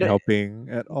Gata is To not the helping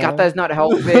at Gata all. is not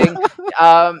helping.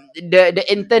 The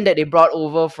intern that they brought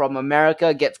over from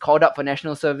America gets called up for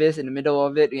national service in the middle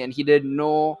of it, and he didn't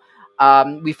know.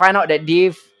 We find out that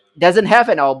Dave doesn't have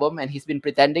an album, and he's been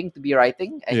pretending to be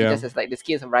writing, and he Yeah. just has like this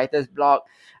case of writer's block.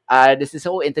 There's this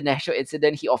whole international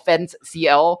incident. He offends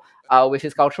CL with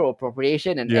his cultural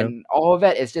appropriation, Yeah. and all of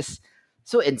that is just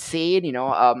so insane, you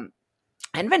know.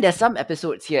 And when there's some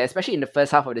episodes here, especially in the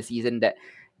first half of the season, that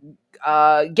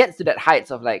gets to that heights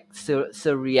of like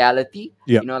surreality.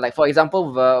 Yeah. You know, like for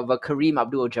example, the Kareem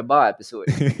Abdul-Jabbar episode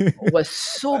was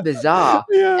so bizarre,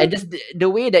 Yeah. and just the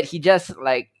way that he just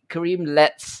like Kareem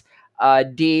lets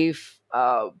Dave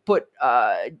put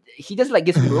he just like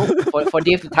gives him rope for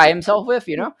Dave to tie himself with,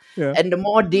 you know. Yeah. And the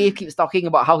more Dave keeps talking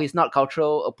about how he's not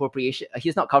cultural appropriation,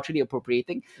 he's not culturally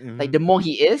appropriating, like Mhm. the more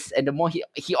he is, and the more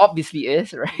he obviously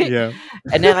is, right? Yeah.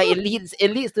 And then like it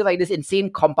leads to like this insane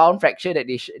compound fracture that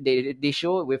they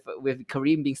show with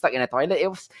Kareem being stuck in a toilet. It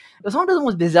was one of the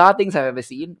most bizarre things I've ever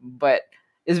seen, but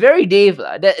it's very Dave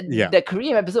lah. Yeah. The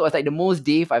Kareem episode was like the most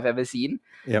Dave I've ever seen,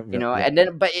 Yep. you Yep. know. Yep. And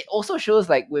then but it also shows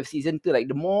like with season two, like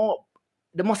the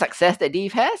more success that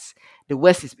Dave has, the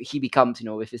worse he becomes, you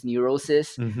know, with his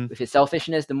neurosis, Hmm. with his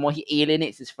selfishness. The more he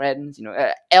alienates his friends, you know,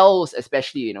 Els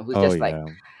especially, you know, who's Oh just like yeah.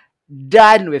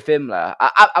 done with him lah.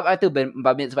 I think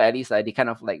Bar Mitzvah at least like they kind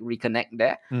of like reconnect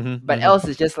there, Hmm. but Hmm. else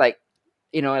is just like,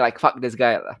 you know, like fuck this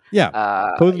guy lah. Yeah.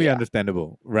 Totally Yeah.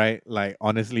 understandable, right? Like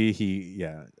honestly,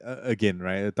 again,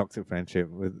 right, a toxic friendship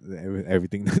with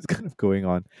everything that's kind of going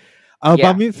on. Bar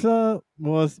Yeah. Mitzvah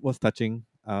was touching.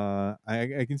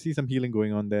 I can see some healing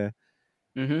going on there,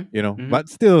 Mm-hmm. Mm-hmm. but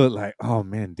still, like, oh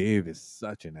man, Dave is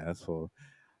such an asshole.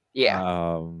 Yeah.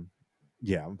 Um,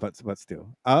 yeah, but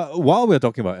still. While we're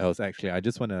talking about Els, actually, I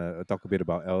just want to talk a bit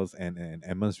about Els and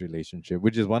Emma's relationship,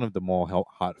 which is one of the more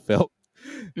heartfelt,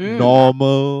 Mm.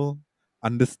 normal,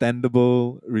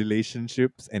 understandable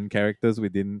relationships and characters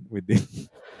within Within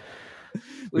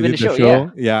within the the show, yeah.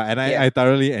 show. Yeah, and Yeah. I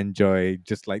thoroughly enjoy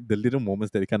just like the little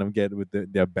moments that they kind of get with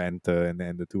their banter and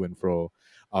then the to and fro,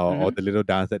 or Mm-hmm. the little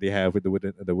dance that they have with the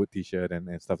wood t-shirt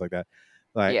and stuff like that.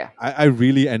 Like Yeah. I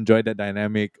really enjoyed that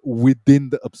dynamic within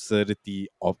the absurdity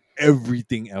of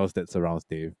everything else that surrounds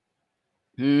Dave.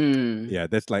 Mm. Yeah,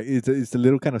 that's like it's a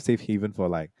little kind of safe haven for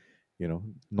like,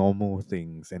 normal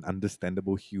things and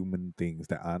understandable human things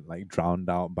that aren't like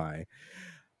drowned out by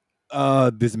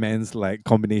this man's like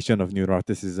combination of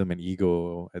neuroticism and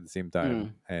ego at the same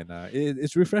time. Mm. And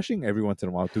it's refreshing every once in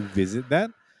a while to visit that,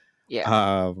 Yeah.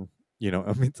 um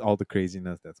amidst all the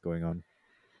craziness that's going on.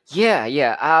 Yeah,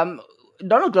 yeah.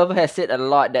 Donald Glover has said a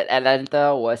lot that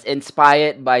Atlanta was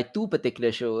inspired by two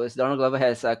particular shows. Donald Glover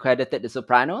has credited The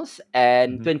Sopranos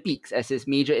and Hmm. Twin Peaks as his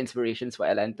major inspirations for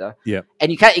Atlanta. Yeah.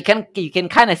 And you can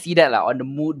kind of see that like, on the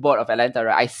mood board of Atlanta,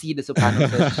 right? I see The Sopranos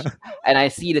ish, and I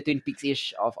see the Twin Peaks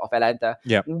ish of Atlanta.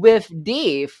 Yeah. With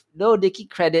Dave, though, Dickey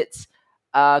credits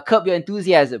Curb Your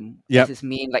Enthusiasm as Yep. his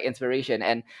main like inspiration,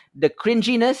 and the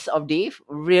cringiness of Dave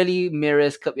really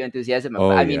mirrors Curb Your Enthusiasm.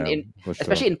 Oh I mean, yeah, for sure.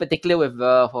 especially in particular with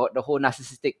the whole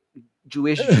narcissistic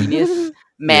Jewish genius Yeah.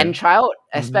 man child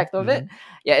Hmm. aspect of Hmm. it.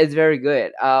 Yeah, it's very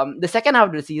good. The second half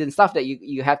of the season, stuff that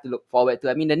you have to look forward to.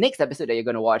 I mean, the next episode that you're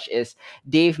gonna watch is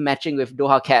Dave matching with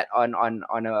Doha Cat on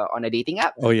a dating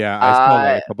app. Oh yeah, I saw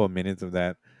like Uh, a couple of minutes of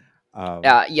that.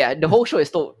 yeah, the whole show is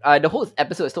told. The whole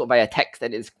episode is told via text,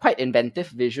 and it's quite inventive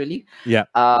visually. Yeah.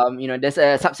 There's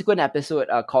a subsequent episode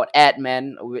called Ad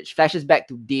Man, which flashes back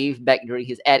to Dave back during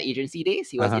his ad agency days.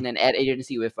 He was Uh-huh. in an ad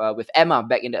agency with Emma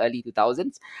back in the early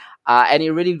 2000s, and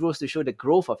it really grows to show the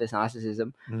growth of his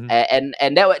narcissism. Hmm.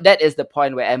 And that is the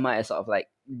point where Emma is sort of like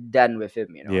done with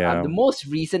him. The Yeah. most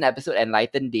recent episode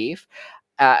enlightened Dave.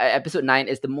 Episode 9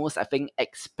 is the most, I think,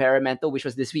 experimental, which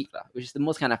was this week, lah, which is the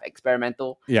most kind of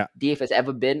experimental Yeah. Dave has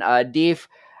ever been. Dave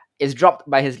is dropped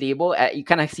by his label. You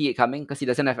kind of see it coming because he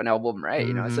doesn't have an album, right?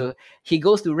 Hmm. So he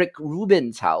goes to Rick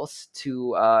Rubin's house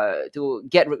to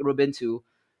get Rick Rubin to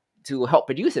help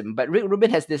produce him. But Rick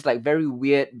Rubin has this like very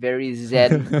weird, very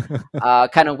zen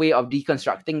kind of way of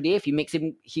deconstructing Dave.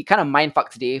 He kind of mind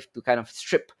fucks Dave to kind of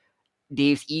strip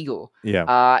Dave's ego.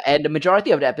 Yeah. And the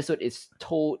majority of the episode is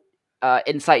told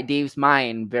inside Dave's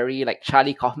mind, very like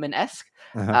Charlie Kaufman esque.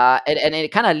 Uh-huh. And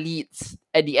it kind of leads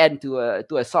at the end to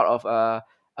a sort of a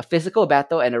physical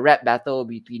battle and a rap battle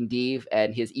between Dave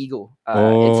and his ego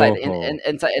Oh.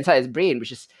 inside his brain,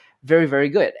 which is very very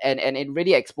good, and it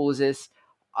really exposes.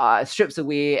 Strips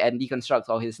away and deconstructs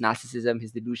all his narcissism,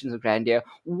 his delusions of grandeur,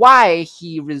 why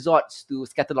he resorts to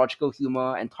scatological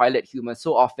humor and toilet humor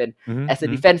so often Hmm. as a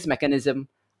Hmm. defense mechanism,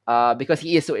 because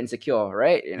he is so insecure,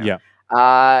 right? Yeah.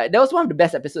 That was one of the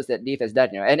best episodes that Dave has done,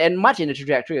 and much in the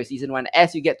trajectory of season one.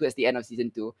 As you get towards the end of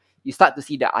season two, you start to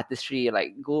see the artistry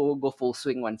like go full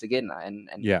swing once again, and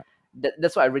Yeah.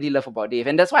 that's what I really love about Dave,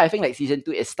 and that's why I think like season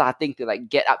two is starting to like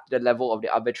get up to the level of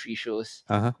the other three shows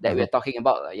Uh-huh. that we're Uh-huh. talking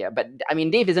about. Yeah, but I mean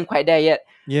Dave isn't quite there yet.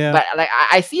 Yeah. But like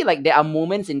I see like there are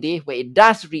moments in Dave where it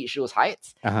does reach those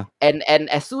heights, Uh-huh. and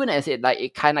as soon as it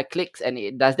kind of clicks and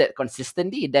it does that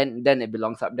consistently, then it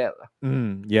belongs up there.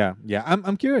 Yeah. Yeah.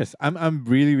 I'm curious. I'm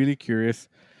really really curious.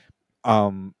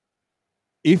 Um,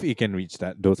 if it can reach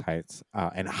those heights,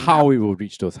 and Mhm, how it will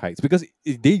reach those heights, because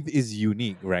Dave is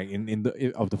unique, right?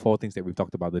 Of the four things that we've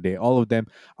talked about today, all of them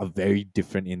are very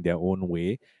different in their own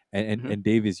way, mhm, and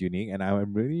Dave is unique, and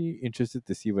I'm really interested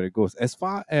to see where it goes. As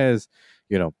far as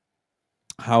you know,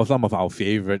 how some of our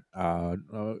favorite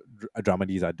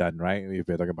dramedies are done, right? If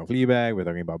we're talking about Fleabag, we're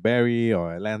talking about Barry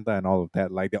or Atlanta and all of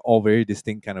that, like they're all very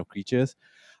distinct kind of creatures.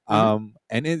 mhm,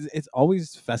 And it's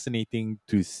always fascinating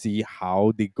to see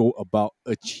how they go about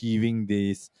achieving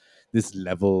this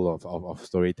level of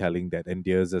storytelling that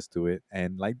endears us to it.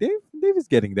 And like Dave is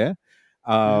getting there.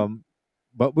 mhm, Um,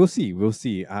 but we'll see. We'll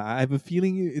see. I have a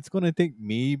feeling it's gonna take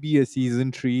maybe a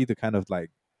season three to kind of like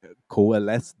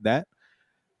coalesce that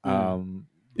mm.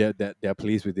 their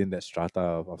place within that strata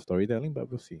of storytelling, but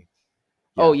we'll see.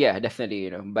 Oh Yeah. yeah, definitely.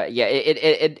 But yeah,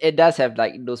 it does have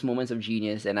like those moments of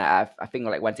genius, and I think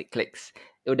like once it clicks,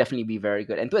 it will definitely be very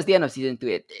good. And towards the end of season two,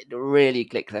 it really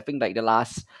clicks. I think like the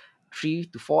last 3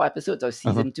 to 4 episodes of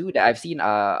Uh-huh. season two that I've seen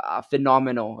are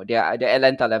phenomenal. They're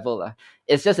Atlanta level.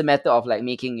 It's just a matter of like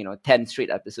making 10 straight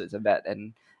episodes of that,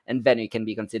 and then it can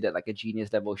be considered like a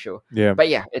genius level show. Yeah. But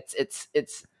yeah, it's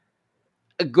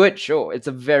a good show. It's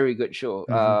a very good show,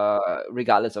 Hmm.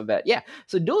 regardless of that. Yeah.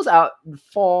 So those are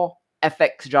four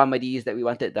FX dramedies that we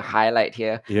wanted to highlight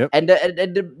here. Yep. And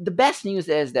the best news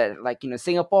is that like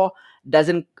Singapore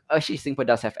doesn't actually Singapore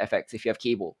does have FX if you have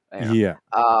cable. Yeah.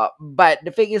 But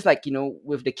the thing is like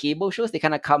with the cable shows they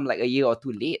kind of come like a year or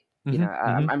two late. Hmm.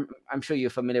 Hmm. I'm sure you're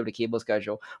familiar with the cable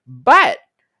schedule, but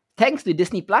thanks to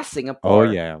Disney Plus Oh Singapore,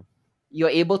 yeah. you're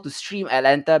able to stream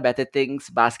Atlanta, Better Things,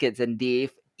 Baskets, and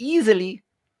Dave easily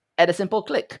at a simple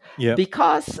click. Yep.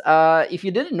 Because if you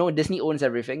didn't know, Disney owns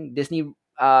everything. Disney,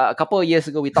 a couple of years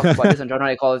ago, we talked about this on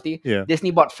Genre Equality. Yeah. Disney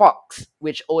bought Fox,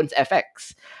 which owns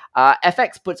FX.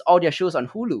 FX puts all their shows on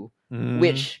Hulu, Hmm.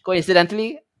 which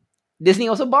coincidentally Disney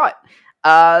also bought.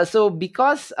 So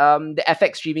because the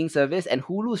FX streaming service and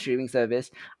Hulu streaming service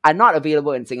are not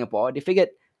available in Singapore, they figured,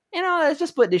 let's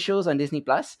just put the shows on Disney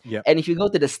Plus. Yep. And if you go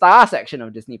to the Star section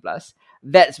of Disney Plus,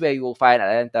 that's where you will find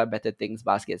Atlanta, Better Things,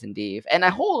 Baskets, and Dave, and a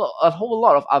whole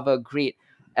lot of other great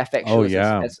FX Oh shows as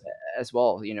yeah. as, as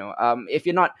well. If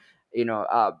you're not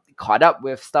caught up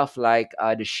with stuff like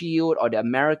The Shield or The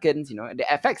Americans, the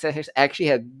FX actually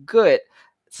have good,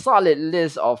 solid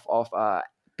list of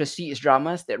prestige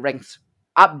dramas that ranks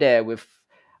up there with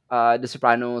The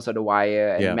Sopranos or The Wire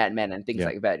and Yeah. Mad Men and things Yeah.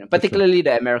 like that. For sure. Particularly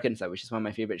The Americans, which is one of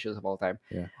my favorite shows of all time.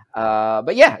 Yeah.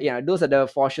 But yeah, those are the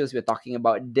four shows we're talking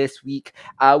about this week.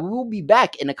 We will be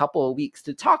back in a couple of weeks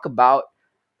to talk about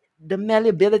the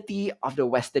malleability of the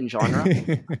Western genre.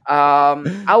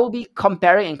 I will be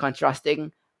comparing and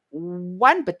contrasting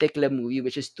one particular movie,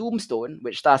 which is Tombstone,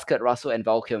 which stars Kurt Russell and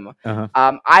Val Kilmer. Uh-huh.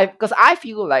 I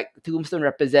feel like Tombstone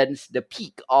represents the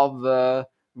peak of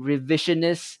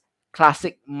revisionist,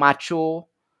 classic macho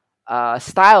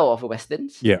style of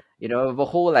westerns. Yeah. The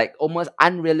whole like almost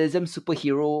unrealism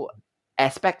superhero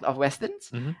aspect of westerns.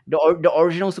 Hmm. The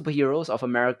original superheroes of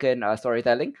American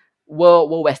storytelling were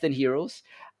Western heroes,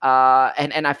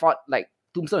 and I thought like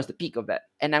Tombstone is the peak of that.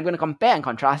 And I'm going to compare and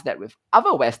contrast that with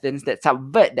other westerns that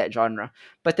subvert that genre,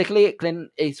 particularly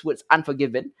Clint Eastwood's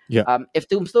Unforgiven. Yeah. If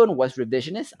Tombstone was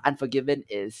revisionist, Unforgiven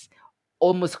is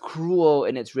almost cruel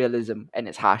in its realism and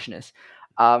its harshness.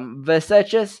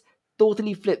 Versace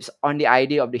totally flips on the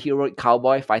idea of the heroic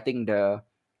cowboy fighting the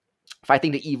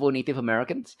evil Native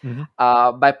Americans, Hmm.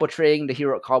 by portraying the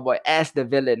hero cowboy as the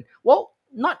villain. Well,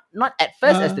 not at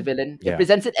first as the villain. It Yeah.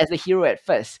 presents it as the hero at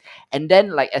first, and then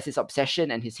like as his obsession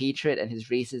and his hatred and his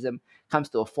racism comes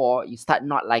to a fore, you start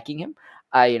not liking him.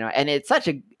 And it's such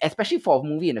a, especially for a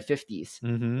movie in the 50s. It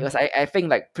Hmm. was, I think,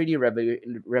 like pretty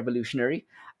revolutionary.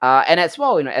 And as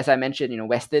well, as I mentioned,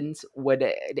 westerns were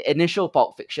the initial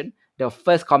Pulp Fiction, the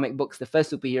first comic books, the first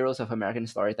superheroes of American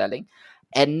storytelling,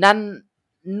 and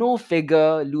no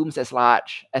figure looms as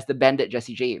large as the bandit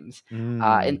Jesse James, in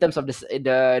Mm. terms of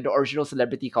the original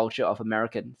celebrity culture of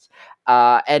Americans.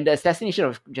 And the assassination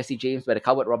of Jesse James by the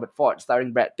coward Robert Ford,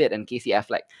 starring Brad Pitt and Casey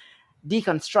Affleck,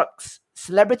 deconstructs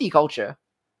celebrity culture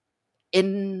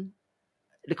in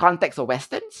the context of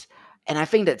westerns. And I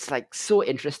think that's like so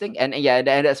interesting, and yeah, and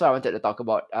that's why I wanted to talk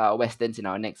about westerns in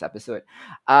our next episode.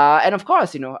 And of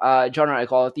course, genre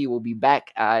equality will be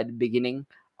back at the beginning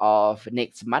of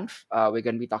next month. We're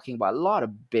going to be talking about a lot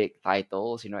of big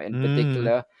titles, in Mm.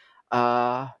 particular.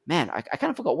 Man, I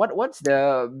kind of forgot what's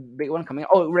the big one coming.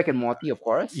 Oh, Rick and Morty, of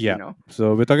course. Yeah.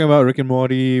 So we're talking about Rick and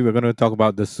Morty. We're going to talk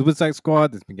about the Suicide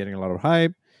Squad. It's been getting a lot of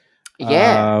hype.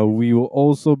 Yeah, We will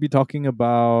also be talking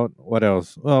about what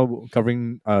else? Well,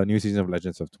 covering new season of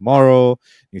Legends of Tomorrow,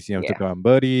 new season of yeah. Tucker and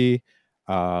Birdie,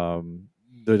 um,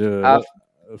 the Uh,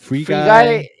 what, Free Free Guy.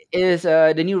 Guy is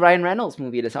the new Ryan Reynolds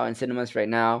movie that's out in cinemas right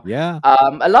now. Yeah.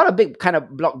 A lot of big kind of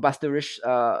blockbusterish.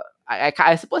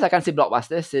 I suppose I can't say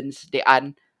blockbuster since they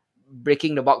aren't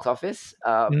breaking the box office.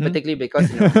 Hmm. Particularly because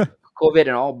COVID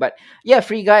and all. But yeah,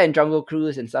 Free Guy and Jungle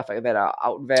Cruise and stuff like that are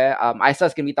out there.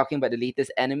 Isa's gonna be talking about the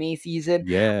latest anime season,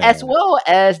 as Yeah. well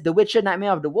as The Witcher: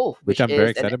 Nightmare of the Wolf, Which which I'm very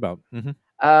is excited about. Hmm.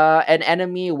 an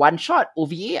anime one shot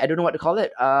OVA. I don't know what to call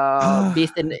it.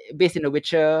 Based in the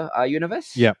Witcher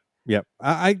universe. Yeah. Yeah.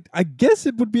 I guess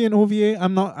it would be an OVA.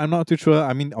 I'm not too sure.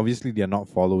 I mean, obviously they're not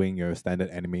following your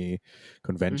standard anime Hmm.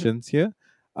 conventions here.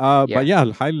 But Yeah.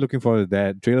 yeah, highly looking forward to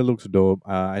that. Trailer looks dope.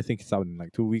 I think it's out in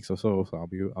like 2 weeks or so, so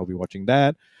I'll be watching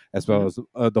that, as well Hmm.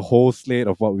 as the whole slate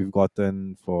of what we've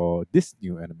gotten for this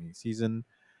new anime season.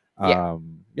 Yeah.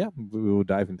 Yeah, we will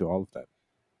dive into all of that.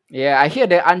 Yeah, I hear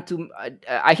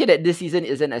that this season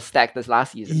isn't as stacked as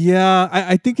last season. Yeah,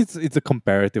 I think it's a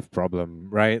comparative problem,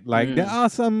 right? Like there Mm, are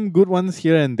some good ones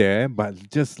here and there, but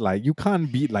just like you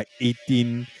can't beat like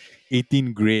 18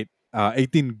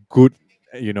 good,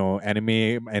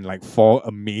 anime, and like four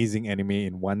amazing anime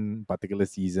in one particular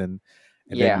season.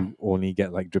 And then yeah. you only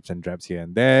get like drips and drabs here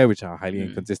and there, which are highly Mm,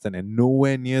 inconsistent and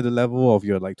nowhere near the level of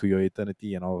your like To Your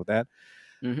Eternity and all of that.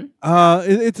 hmm.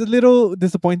 It's a little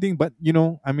disappointing, but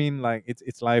I mean, like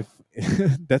it's life.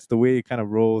 That's the way it kind of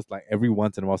rolls. Like every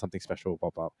once in a while, something special will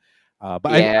pop up.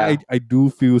 But I Yeah. I do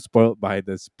feel spoiled by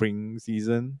the spring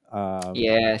season.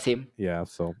 Yeah. Same. Yeah.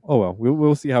 So well,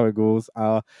 we'll see how it goes.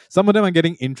 Some of them are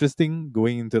getting interesting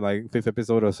going into like fifth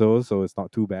episode or so, so it's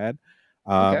not too bad.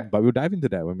 Okay. But we'll dive into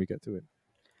that when we get to it.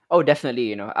 Oh,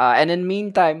 definitely. And in the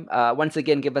meantime, once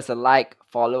again, give us a like,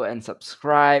 follow, and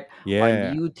subscribe on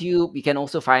Yeah. YouTube. You can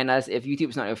also find us if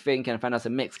YouTube's not your thing. You can find us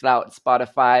on Mixcloud,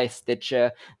 Spotify,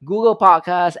 Stitcher, Google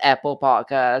Podcasts, Apple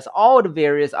Podcasts, all the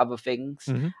various other things.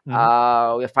 Hmm.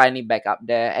 Hmm. We're finally back up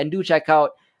there, and do check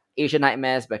out Asian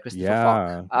Nightmares by Christopher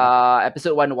Falk. Yeah.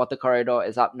 Episode 1, The Water Corridor,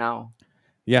 is up now.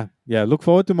 Yeah, look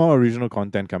forward to more original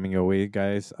content coming your way,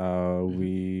 guys.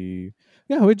 Mhm.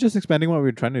 We're just expanding what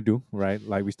we're trying to do, right?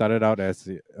 Like we started out as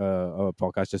a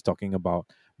podcast just talking about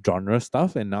genre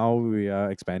stuff, and now we are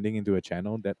expanding into a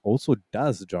channel that also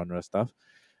does genre stuff.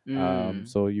 Mm,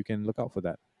 So you can look out for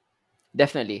that.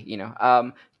 definitely.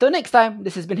 Till next time,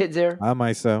 this has been Hit Zero. I'm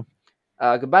myself.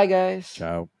 Goodbye, guys.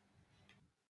 Ciao.